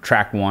 listen from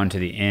track 1 to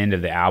the end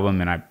of the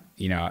album. And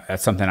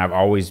that's something I've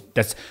always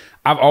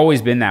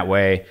been that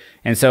way.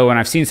 And so when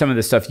I've seen some of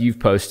the stuff you've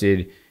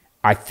posted,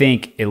 I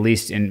think, at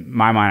least in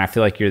my mind, I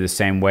feel like you're the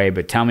same way.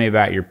 But tell me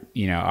about your,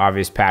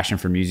 obvious passion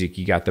for music.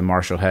 You got the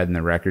Marshall head and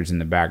the records in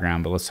the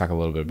background, but let's talk a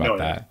little bit about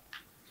that.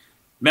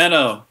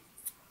 Man,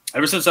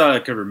 ever since I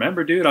could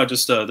remember, dude, I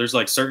just there's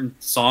like certain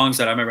songs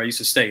that I remember I used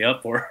to stay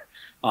up for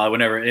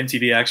whenever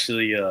MTV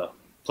actually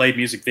played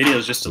music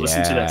videos just to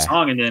listen to that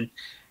song, and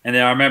then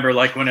I remember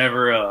like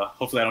whenever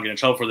hopefully I don't get in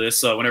trouble for this.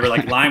 So whenever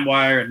like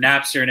LimeWire and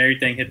Napster and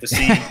everything hit the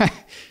scene,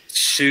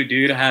 shoot,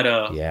 dude, I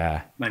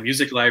had my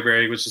music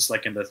library was just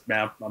like in the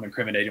I'm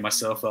incriminating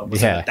myself.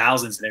 Was in the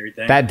thousands and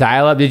everything. That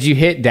dial up, did you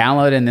hit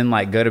download and then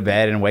like go to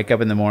bed and wake up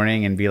in the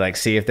morning and be like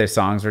see if their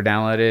songs were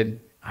downloaded?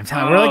 I'm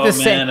telling you, we're like the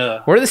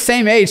same. We're the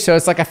same age, so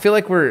it's like I feel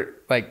like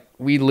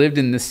we lived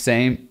in the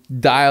same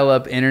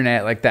dial-up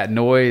internet, like that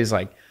noise.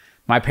 Like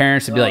my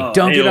parents would be like,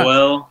 "Don't get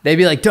on." They'd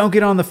be like, "Don't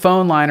get on the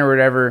phone line" or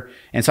whatever.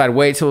 And so I'd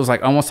wait till it was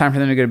like almost time for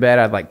them to go to bed.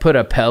 I'd like put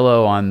a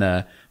pillow on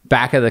the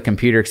back of the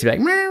computer because it'd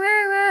be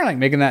like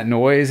making that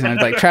noise, and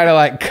I'd like try to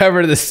like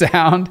cover the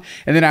sound.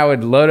 And then I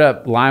would load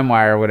up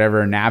LimeWire or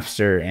whatever,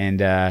 Napster,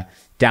 and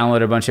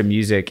download a bunch of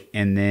music,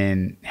 and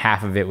then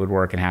half of it would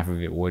work and half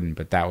of it wouldn't.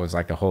 But that was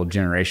like a whole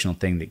generational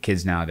thing that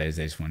kids nowadays,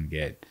 they just want to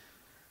get.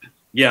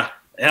 Yeah.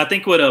 And I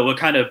think what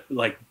kind of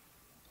like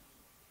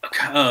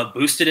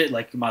boosted it,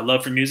 like my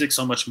love for music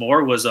so much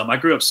more was I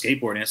grew up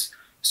skateboarding. I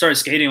started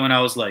skating when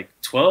I was like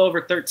 12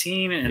 or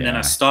 13, and then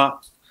I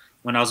stopped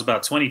when I was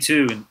about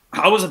 22. And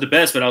I wasn't the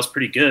best, but I was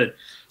pretty good.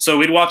 So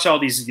we'd watch all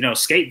these,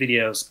 skate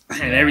videos,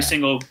 and every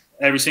single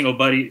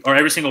buddy or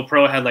every single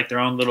pro had like their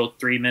own little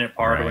 3-minute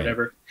part or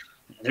whatever.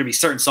 There'd be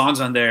certain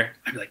songs on there.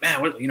 I'd be like, man,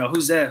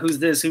 who's that? Who's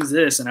this? Who's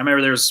this? And I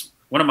remember there was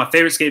one of my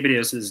favorite skate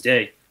videos to this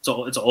day.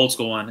 So it's an old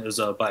school one. It was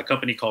by a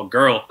company called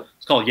Girl.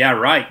 It's called Yeah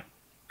Right.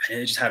 And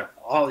it just had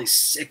all these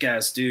sick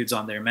ass dudes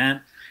on there,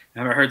 man.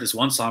 And I heard this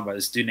one song by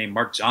this dude named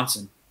Mark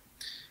Johnson.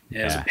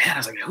 And I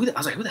was like, man, who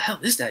the hell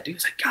is that dude?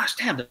 It's like, gosh,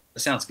 damn, that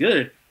sounds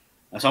good.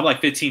 So I'm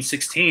like 15,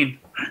 16,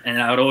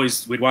 and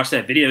we'd watch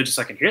that video just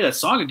so I could hear that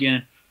song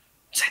again. I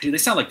was like, dude, they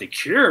sound like The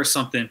Cure or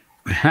something.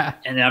 And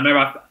then I remember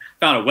I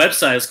found a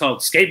website. It's called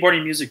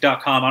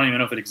skateboardingmusic.com. I don't even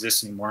know if it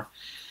exists anymore.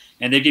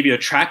 And they give you a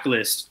track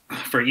list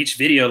for each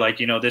video, like,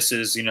 this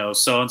is,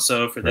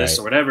 so-and-so for this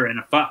or whatever.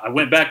 And I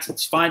went back to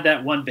find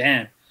that one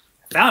band.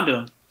 I found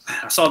them.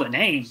 I saw the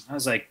name. I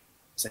was like,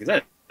 is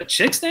that a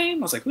chick's name?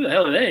 I was like, who the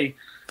hell are they?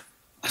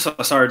 So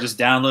I started just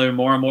downloading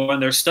more and more on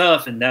their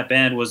stuff. And that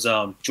band was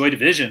Joy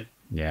Division.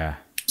 Yeah.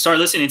 Started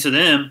listening to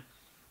them.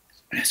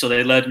 So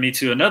they led me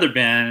to another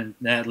band, and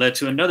that led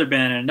to another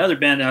band and another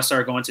band. And I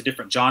started going to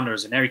different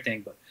genres and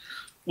everything. But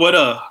what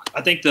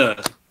I think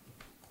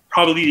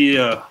probably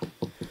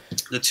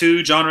the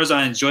two genres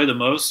I enjoy the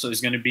most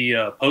is going to be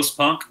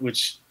post-punk,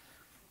 which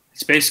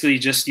is basically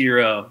just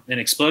an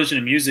explosion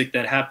of music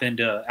that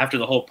happened after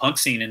the whole punk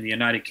scene in the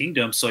United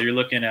Kingdom. So you're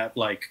looking at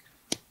like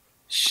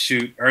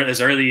as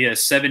early as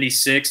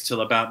 76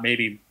 till about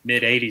maybe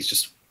mid 80s,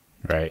 just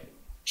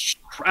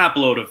crap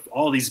load of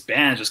all these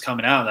bands just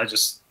coming out. And I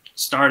just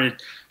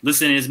started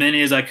listening as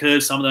many as I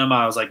could. Some of them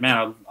I was like,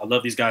 man, I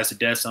love these guys to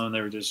death. Some of them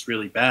they were just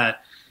really bad.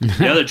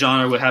 The other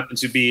genre would happen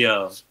to be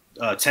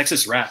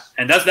Texas rap,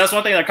 and that's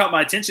one thing that caught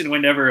my attention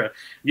whenever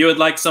you would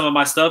like some of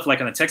my stuff, like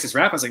on the Texas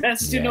rap. I was like, man,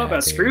 does you know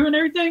about Screw and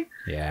everything?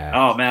 Yeah.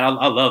 Oh man,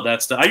 I love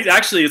that stuff.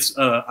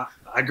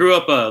 I grew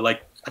up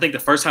like I think the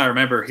first time I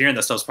remember hearing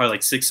that stuff was probably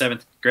like 6th,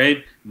 7th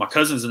grade. My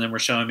cousins and them were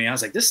showing me. I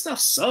was like, this stuff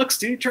sucks,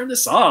 dude. Turn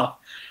this off.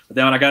 But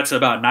then when I got to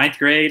about 9th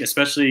grade,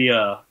 especially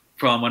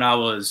from when I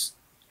was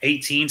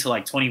 18 to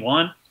like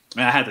 21,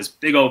 man, I had this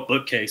big old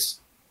bookcase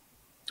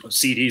of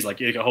CDs, like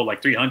it could hold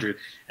like 300,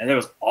 and there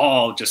was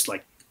all just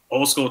like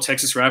old school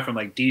Texas rap from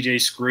like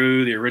DJ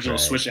Screw, the original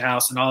Swisher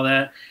House, and all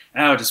that.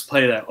 And I would just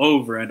play that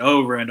over and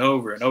over and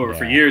over and over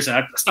for years, and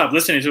I stopped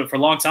listening to it for a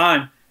long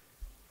time.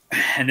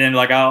 And then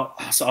like I'll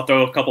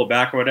throw a couple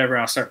back or whatever,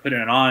 and I'll start putting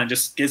it on, and it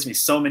just gives me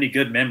so many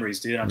good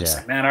memories, dude. I'm just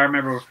like, man, I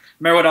remember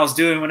what I was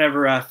doing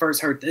whenever I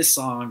first heard this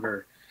song,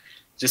 or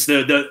just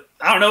the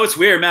I don't know, it's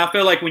weird, man. I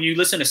feel like when you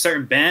listen to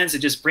certain bands, it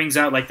just brings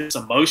out like this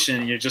emotion,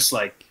 and you're just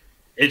like,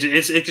 it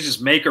could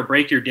just make or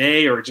break your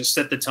day, or just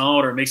set the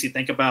tone, or it makes you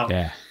think about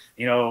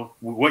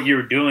what you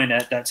were doing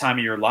at that time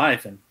of your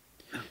life. And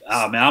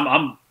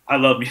man, I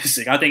love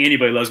music. I think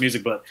anybody loves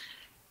music, but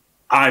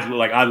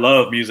I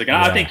love music. And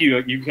I think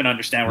you can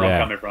understand where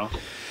I'm coming from.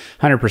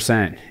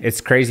 100%. It's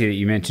crazy that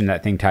you mentioned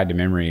that thing tied to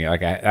memory.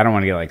 Like I don't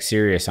want to get like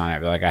serious on it,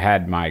 but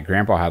like my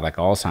grandpa had like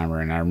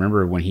Alzheimer, and I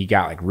remember when he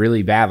got like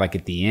really bad, like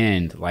at the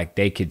end, like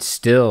they could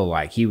still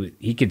like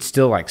he could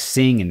still like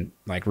sing and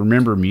like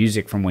remember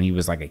music from when he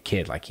was like a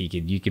kid. Like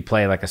you could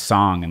play like a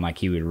song and like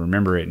he would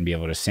remember it and be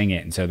able to sing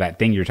it. And so that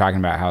thing you're talking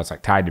about, how it's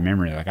like tied to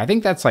memory, like I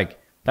think that's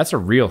a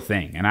real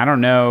thing. And I don't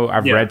know,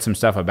 I've read some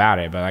stuff about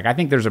it, but like I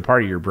think there's a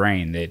part of your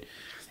brain that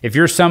if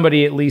you're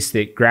somebody at least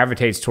that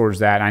gravitates towards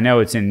that, I know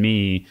it's in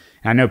me,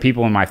 and I know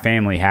people in my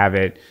family have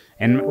it,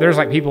 and there's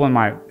like people in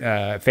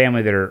my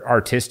family that are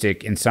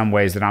artistic in some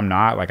ways that I'm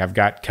not. Like I've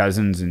got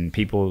cousins and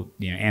people,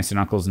 aunts and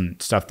uncles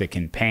and stuff that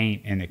can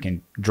paint and that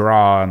can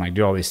draw and like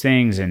do all these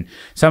things, and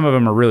some of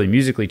them are really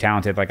musically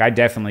talented. Like I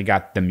definitely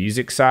got the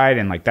music side,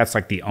 and like that's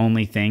like the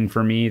only thing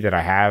for me that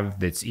I have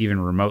that's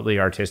even remotely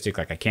artistic.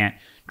 Like I can't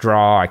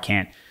draw,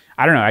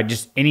 I don't know. I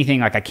just, anything,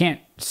 like I can't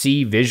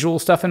see visual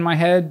stuff in my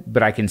head,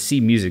 but I can see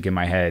music in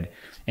my head.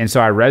 And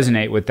so I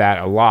resonate with that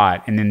a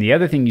lot. And then the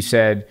other thing you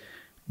said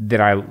that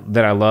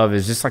I love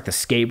is just like the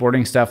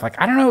skateboarding stuff. Like,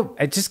 I don't know.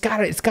 It's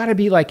gotta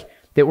be like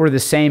that we're the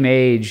same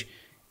age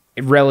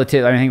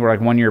relative. I think we're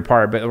like 1 year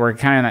apart, but we're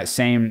kind of in that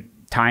same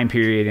time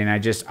period. And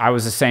I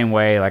was the same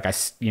way. Like I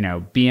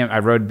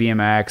rode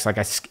BMX. Like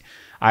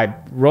I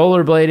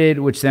rollerbladed,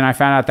 which then I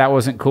found out that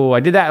wasn't cool. I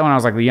did that when I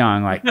was like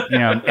young, like,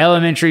 in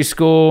elementary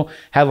school,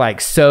 had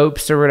like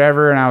soaps or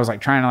whatever. And I was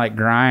like trying to like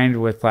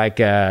grind with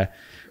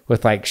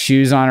like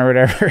shoes on or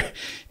whatever.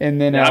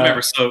 And then, I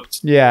remember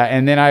soaps. Yeah.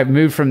 And then I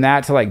moved from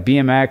that to like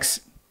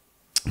BMX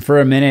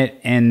for a minute.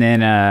 And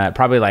then,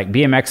 probably like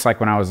BMX, like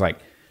when I was like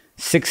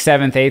 6th,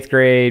 7th, 8th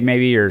grade,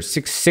 maybe, or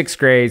sixth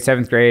grade,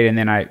 7th grade. And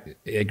then I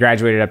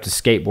graduated up to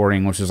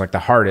skateboarding, which was like the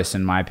hardest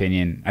in my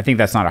opinion. I think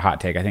that's not a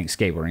hot take. I think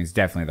skateboarding is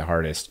definitely the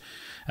hardest.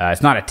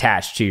 It's not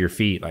attached to your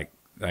feet like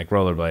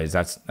rollerblades.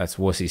 That's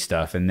wussy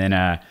stuff. And then,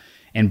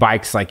 and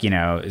bikes, like,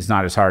 is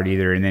not as hard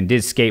either. And then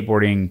did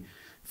skateboarding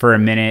for a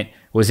minute,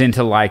 was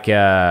into like,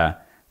 I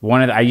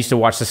used to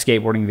watch the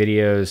skateboarding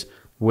videos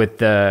with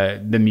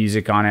the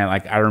music on it.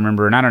 Like I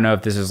remember, and I don't know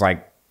if this is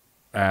like,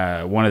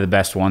 one of the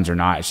best ones or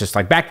not. It's just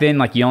like back then,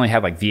 like you only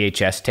had like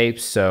VHS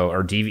tapes,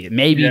 or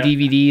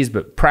DVDs,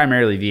 but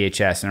primarily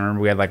VHS. And I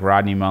remember we had like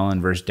Rodney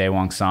Mullen versus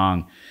Daewon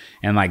Song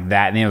and like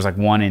that. And then it was like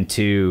 1 and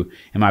 2,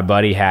 and my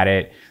buddy had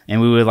it.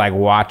 And we would like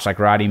watch like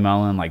Rodney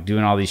Mullen, like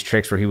doing all these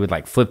tricks where he would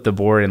like flip the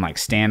board and like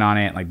stand on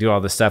it and like do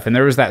all this stuff. And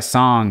there was that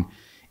song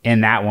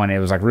in that one. It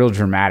was like real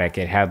dramatic.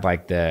 It had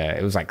like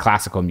it was like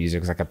classical music.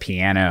 It was like a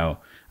piano.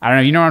 I don't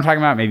know. You know what I'm talking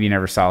about? Maybe you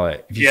never saw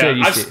it. If you should,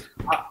 you should.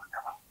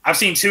 I've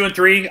seen 2 and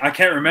 3. I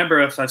can't remember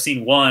if I've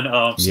seen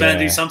 1.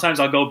 Sometimes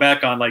I'll go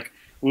back on, like,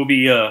 we'll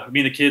be, me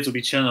and the kids will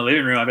be chilling in the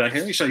living room. I'll be like, hey,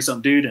 let me show you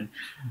something, dude. And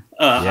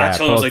I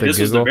told him, like, this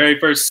was the very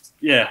first,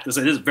 this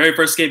is the very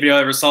first skate video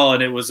I ever saw.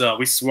 And it was,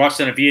 we watched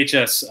it on a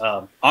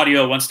VHS,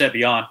 Audio One Step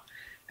Beyond.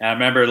 And I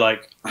remember,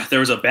 like, there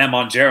was a Bam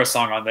Margera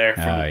song on there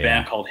from a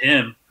band called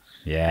Him.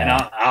 Yeah.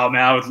 And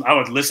I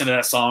would listen to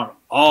that song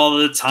all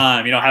the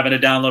time, having to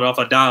download off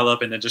a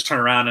dial-up and then just turn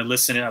around and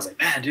listen. And I was like,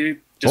 man, dude.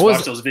 Just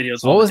watch those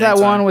videos. What was that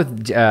one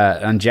with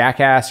on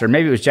Jackass, or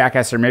maybe it was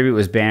Jackass, or maybe it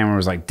was Bam, where it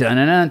was like dun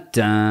dun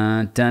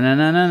dun dun dun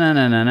dun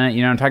dun dun.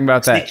 You know what I'm talking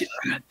about? That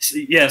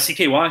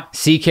CKY.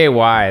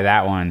 CKY,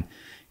 that one.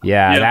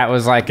 Yeah, that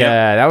was like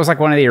that was like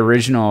one of the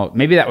original.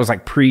 Maybe that was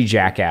like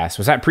pre-Jackass.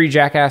 Was that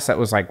pre-Jackass? That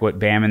was like what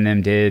Bam and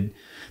them did.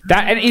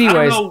 That, and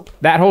anyways,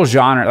 that whole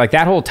genre, like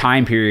that whole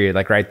time period,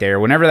 like right there,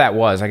 whenever that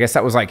was, I guess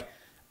that was like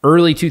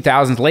early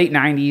 2000s, late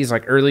 90s,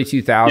 like early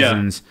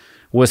 2000s.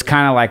 Was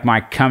kind of like my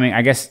coming,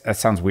 I guess that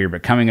sounds weird,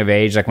 but coming of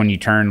age, like when you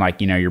turn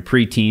like, your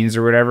preteens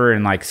or whatever.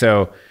 And like,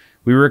 so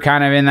we were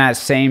kind of in that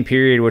same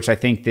period, which I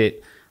think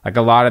that like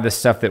a lot of the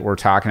stuff that we're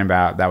talking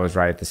about, that was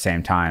right at the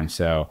same time.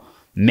 So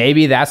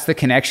maybe that's the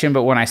connection.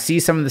 But when I see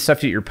some of the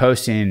stuff that you're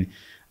posting,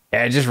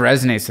 it just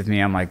resonates with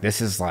me. I'm like,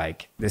 this is, I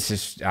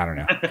don't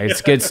know.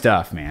 It's good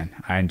stuff, man.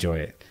 I enjoy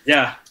it.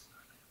 Yeah.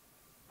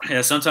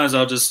 Yeah. Sometimes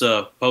I'll just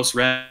post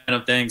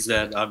random things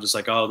that I'm just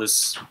like, oh,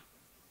 this,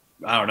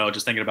 I don't know,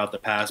 just thinking about the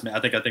past. I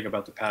think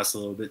about the past a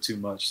little bit too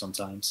much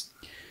sometimes.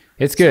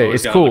 It's good. So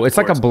it's cool. It's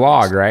like a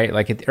blog, right?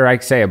 Like, or I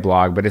say a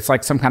blog, but it's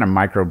like some kind of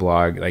micro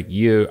blog. Like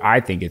I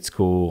think it's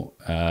cool.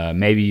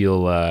 Maybe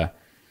you'll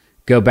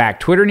go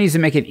back. Twitter needs to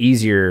make it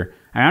easier.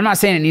 And I'm not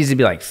saying it needs to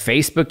be like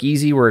Facebook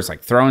easy, where it's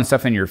like throwing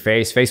stuff in your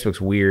face.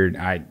 Facebook's weird.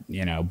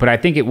 But I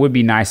think it would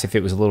be nice if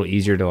it was a little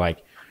easier to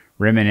like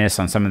reminisce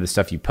on some of the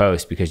stuff you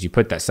post, because you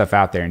put that stuff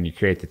out there and you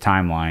create the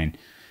timeline.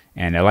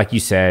 And like you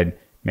said,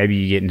 maybe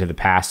you get into the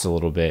past a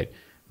little bit,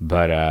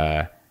 but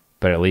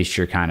at least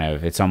you're kind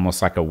of, it's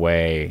almost like a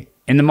way.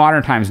 In the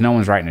modern times, no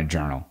one's writing a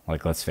journal.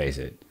 Like, let's face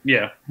it.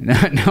 Yeah.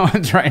 No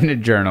one's writing a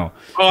journel.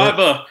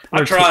 Oh,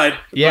 I've tried.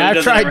 Yeah,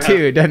 I've tried too.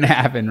 It doesn't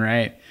happen,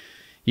 right?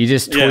 You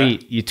just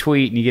tweet. Yeah. You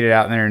tweet and you get it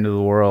out there into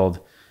the world.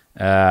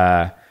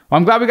 Well,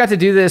 I'm glad we got to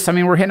do this. I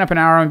mean, we're hitting up an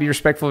hour, and be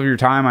respectful of your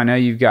time. I know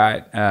you've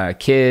got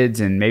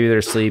kids and maybe they're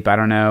asleep. I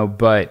don't know,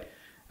 but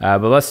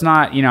let's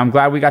not, I'm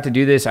glad we got to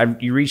do this.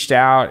 You reached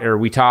out, or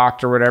we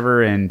talked or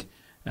whatever. And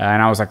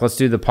I was like, let's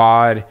do the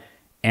pod.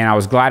 And I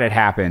was glad it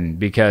happened,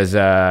 because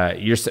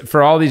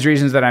for all these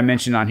reasons that I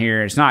mentioned on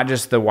here, it's not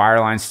just the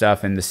wireline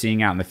stuff and the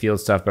seeing out in the field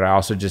stuff, but I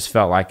also just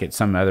felt like at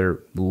some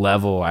other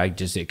level,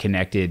 it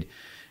connected.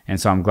 And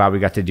so I'm glad we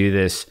got to do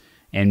this.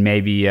 And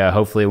maybe,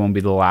 hopefully it won't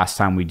be the last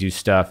time we do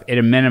stuff. At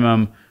a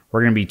minimum,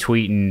 we're going to be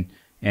tweeting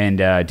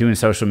and doing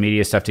social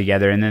media stuff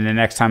together. And then the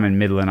next time I'm in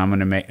Midland, I'm going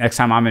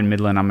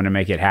to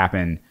make it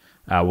happen.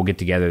 We'll get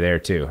together there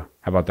too.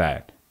 How about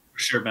that? For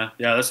sure, man.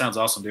 Yeah, that sounds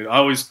awesome, dude.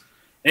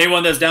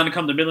 Anyone that's down to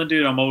come to Midland,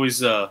 dude, I'm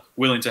always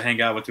willing to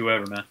hang out with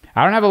whoever, man.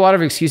 I don't have a lot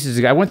of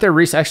excuses. I went there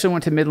recently. I actually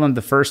went to Midland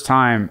the first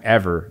time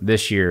ever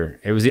this year.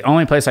 It was the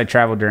only place I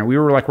traveled during. We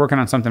were like working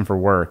on something for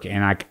work,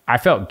 and I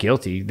felt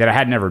guilty that I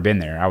had never been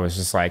there. I was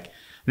just like,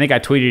 I think I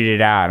tweeted it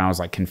out, and I was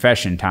like,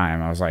 confession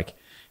time. I was like,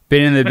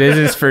 been in the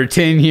business for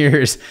 10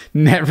 years,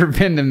 never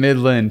been to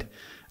Midland.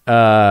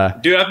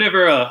 Dude, I've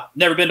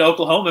never been to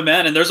Oklahoma,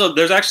 man. And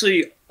there's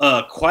actually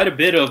quite a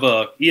bit of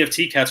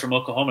EFT cats from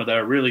Oklahoma that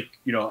are really,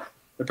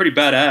 they're pretty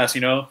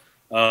badass.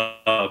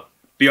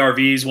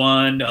 BRV's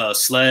one,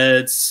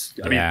 sleds.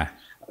 I mean,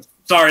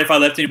 sorry if I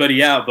left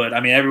anybody out, but I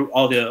mean,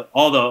 all the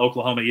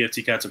Oklahoma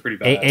EFT cats are pretty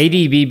badass.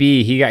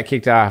 ADBB, he got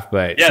kicked off,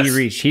 but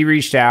he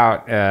reached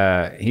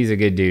out. He's a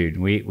good dude.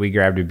 We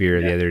grabbed a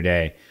beer the other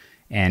day,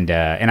 and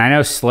I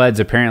know Sleds.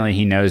 Apparently,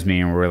 he knows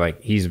me, and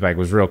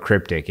was real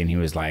cryptic, and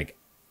he's like,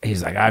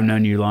 I've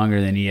known you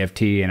longer than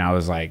EFT, and I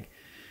was like,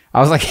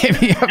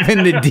 hit me up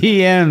in the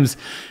DMs,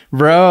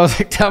 bro. I was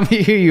like, tell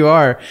me who you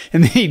are,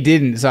 and then he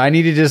didn't. So I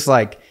need to just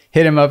like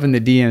hit him up in the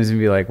DMs and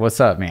be like, what's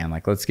up, man?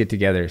 Like, let's get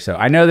together. So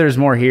I know there's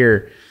more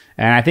here.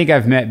 And I think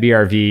I've met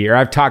BRV, or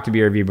I've talked to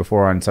BRV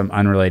before on some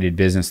unrelated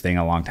business thing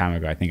a long time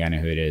ago. I think I know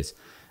who it is.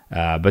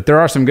 But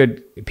there are some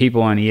good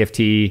people on EFT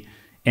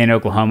in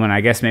Oklahoma. And I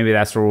guess maybe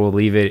that's where we'll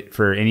leave it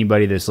for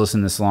anybody that's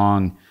listened this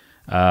long.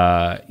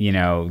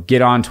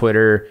 Get on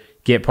Twitter,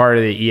 get part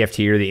of the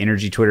EFT or the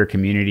Energy Twitter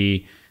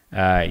community.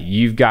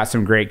 You've got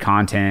some great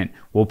content.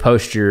 We'll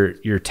post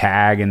your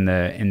tag in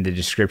the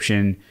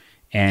description.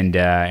 And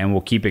we'll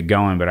keep it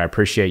going, but I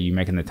appreciate you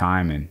making the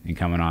time and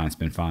coming on. It's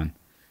been fun.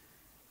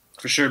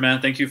 For sure,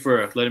 man. Thank you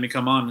for letting me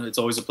come on. It's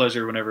always a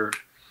pleasure whenever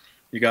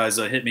you guys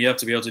hit me up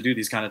to be able to do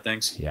these kind of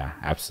things. Yeah,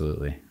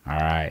 absolutely. All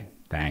right.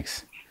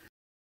 Thanks.